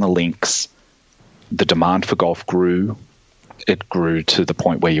started in the links. The demand for golf grew. It grew to the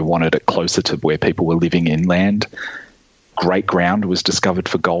point where you wanted it closer to where people were living inland. Great ground was discovered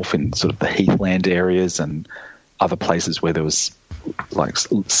for golf in sort of the heathland areas and other places where there was like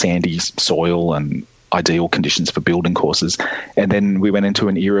sandy soil and ideal conditions for building courses. And then we went into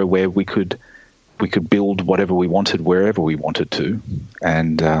an era where we could build whatever we wanted wherever we wanted to.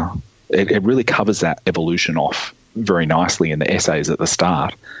 And it really covers that evolution off very nicely in the essays at the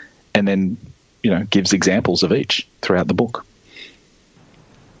start, and then gives examples of each throughout the book.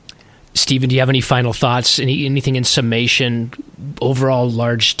 Stephen, do you have any final thoughts? Anything in summation, overall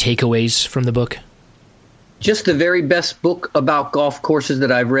large takeaways from the book? Just the very best book about golf courses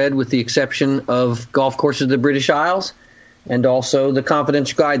that I've read, with the exception of Golf Courses of the British Isles, and also the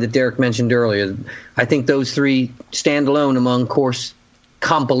Confidential Guide that Derek mentioned earlier. I think those three stand alone among course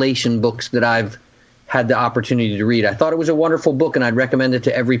compilation books that I've had the opportunity to read. I thought it was a wonderful book, and I'd recommend it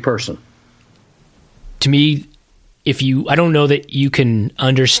to every person. To me, I don't know that you can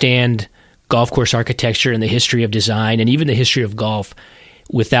understand golf course architecture and the history of design and even the history of golf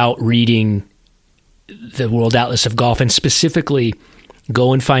without reading the World Atlas of Golf, and specifically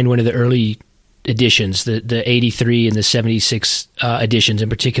go and find one of the early editions, the 83 and the 76 editions in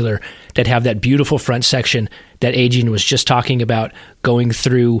particular, that have that beautiful front section that Adrian was just talking about, going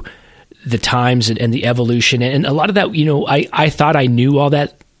through the times and the evolution. And a lot of that, I thought I knew all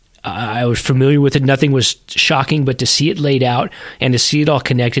that. I was familiar with it. Nothing was shocking, but to see it laid out and to see it all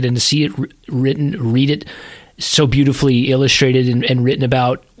connected and to see it read it so beautifully illustrated and written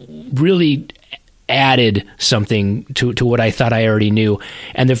about, really added something to what I thought I already knew.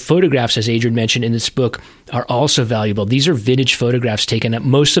 And the photographs, as Adrian mentioned in this book, are also valuable. These are vintage photographs taken.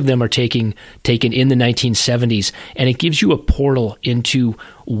 Most of them are taken in the 1970s, and it gives you a portal into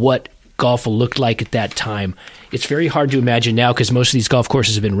what golf looked like at that time. It's very hard to imagine now because most of these golf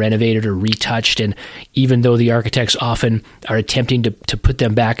courses have been renovated or retouched, and even though the architects often are attempting to put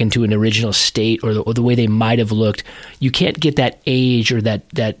them back into an original state or the way they might have looked, you can't get that age or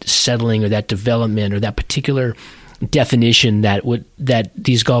that settling or that development or that particular definition that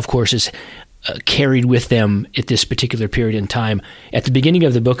these golf courses carried with them at this particular period in time. At the beginning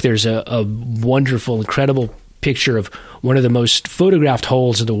of the book, there's a wonderful, incredible picture of one of the most photographed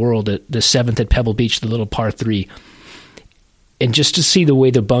holes in the world, the seventh at Pebble Beach, the little par 3. And just to see the way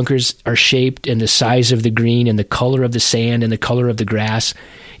the bunkers are shaped and the size of the green and the color of the sand and the color of the grass,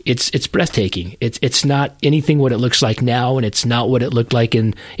 it's breathtaking. It's not anything what it looks like now, and it's not what it looked like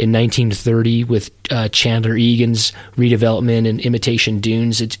in 1930 with Chandler Egan's redevelopment and imitation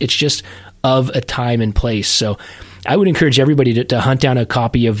dunes. It's just of a time and place. So I would encourage everybody to hunt down a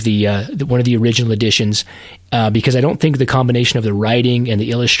copy of the one of the original editions, because I don't think the combination of the writing and the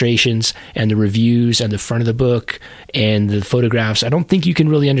illustrations and the reviews and the front of the book and the photographs, I don't think you can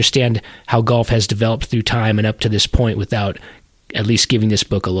really understand how golf has developed through time and up to this point without at least giving this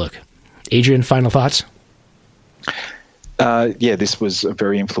book a look. Adrian, final thoughts? This was a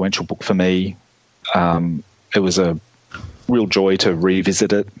very influential book for me. It was a real joy to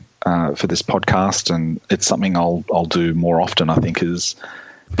revisit it for this podcast, and it's something I'll do more often, I think, is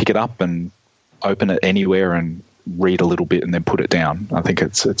pick it up and open it anywhere and read a little bit and then put it down. I think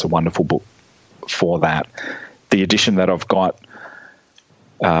it's a wonderful book for that. The edition that I've got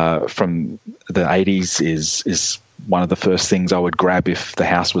from the 80s is one of the first things I would grab if the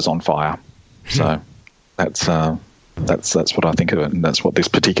house was on fire. So that's what I think of it, and that's what this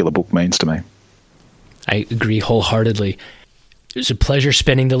particular book means to me. I agree wholeheartedly. It was a pleasure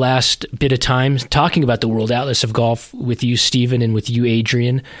spending the last bit of time talking about the World Atlas of Golf with you, Stephen, and with you,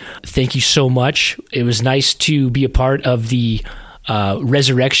 Adrian. Thank you so much. It was nice to be a part of the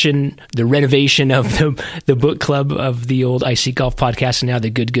renovation of the book club of the old IC Golf podcast and now the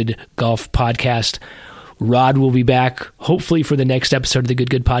Good Golf podcast. Rod will be back, hopefully, for the next episode of the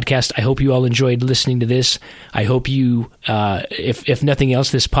Good podcast. I hope you all enjoyed listening to this. I hope you, if nothing else,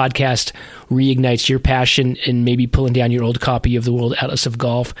 this podcast reignites your passion and maybe pulling down your old copy of the World Atlas of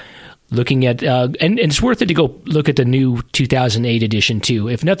Golf, looking at, and it's worth it to go look at the new 2008 edition too.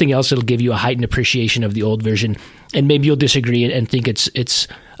 If nothing else, it'll give you a heightened appreciation of the old version, and maybe you'll disagree and think it's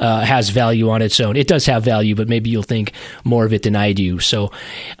has value on its own. It does have value, but maybe you'll think more of it than I do. So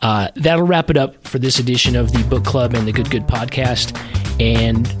that'll wrap it up for this edition of the Book Club and the Good podcast.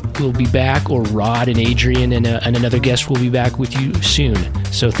 And we'll be back, or Rod and Adrian and another guest will be back with you soon.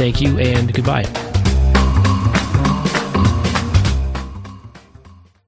 So thank you and goodbye.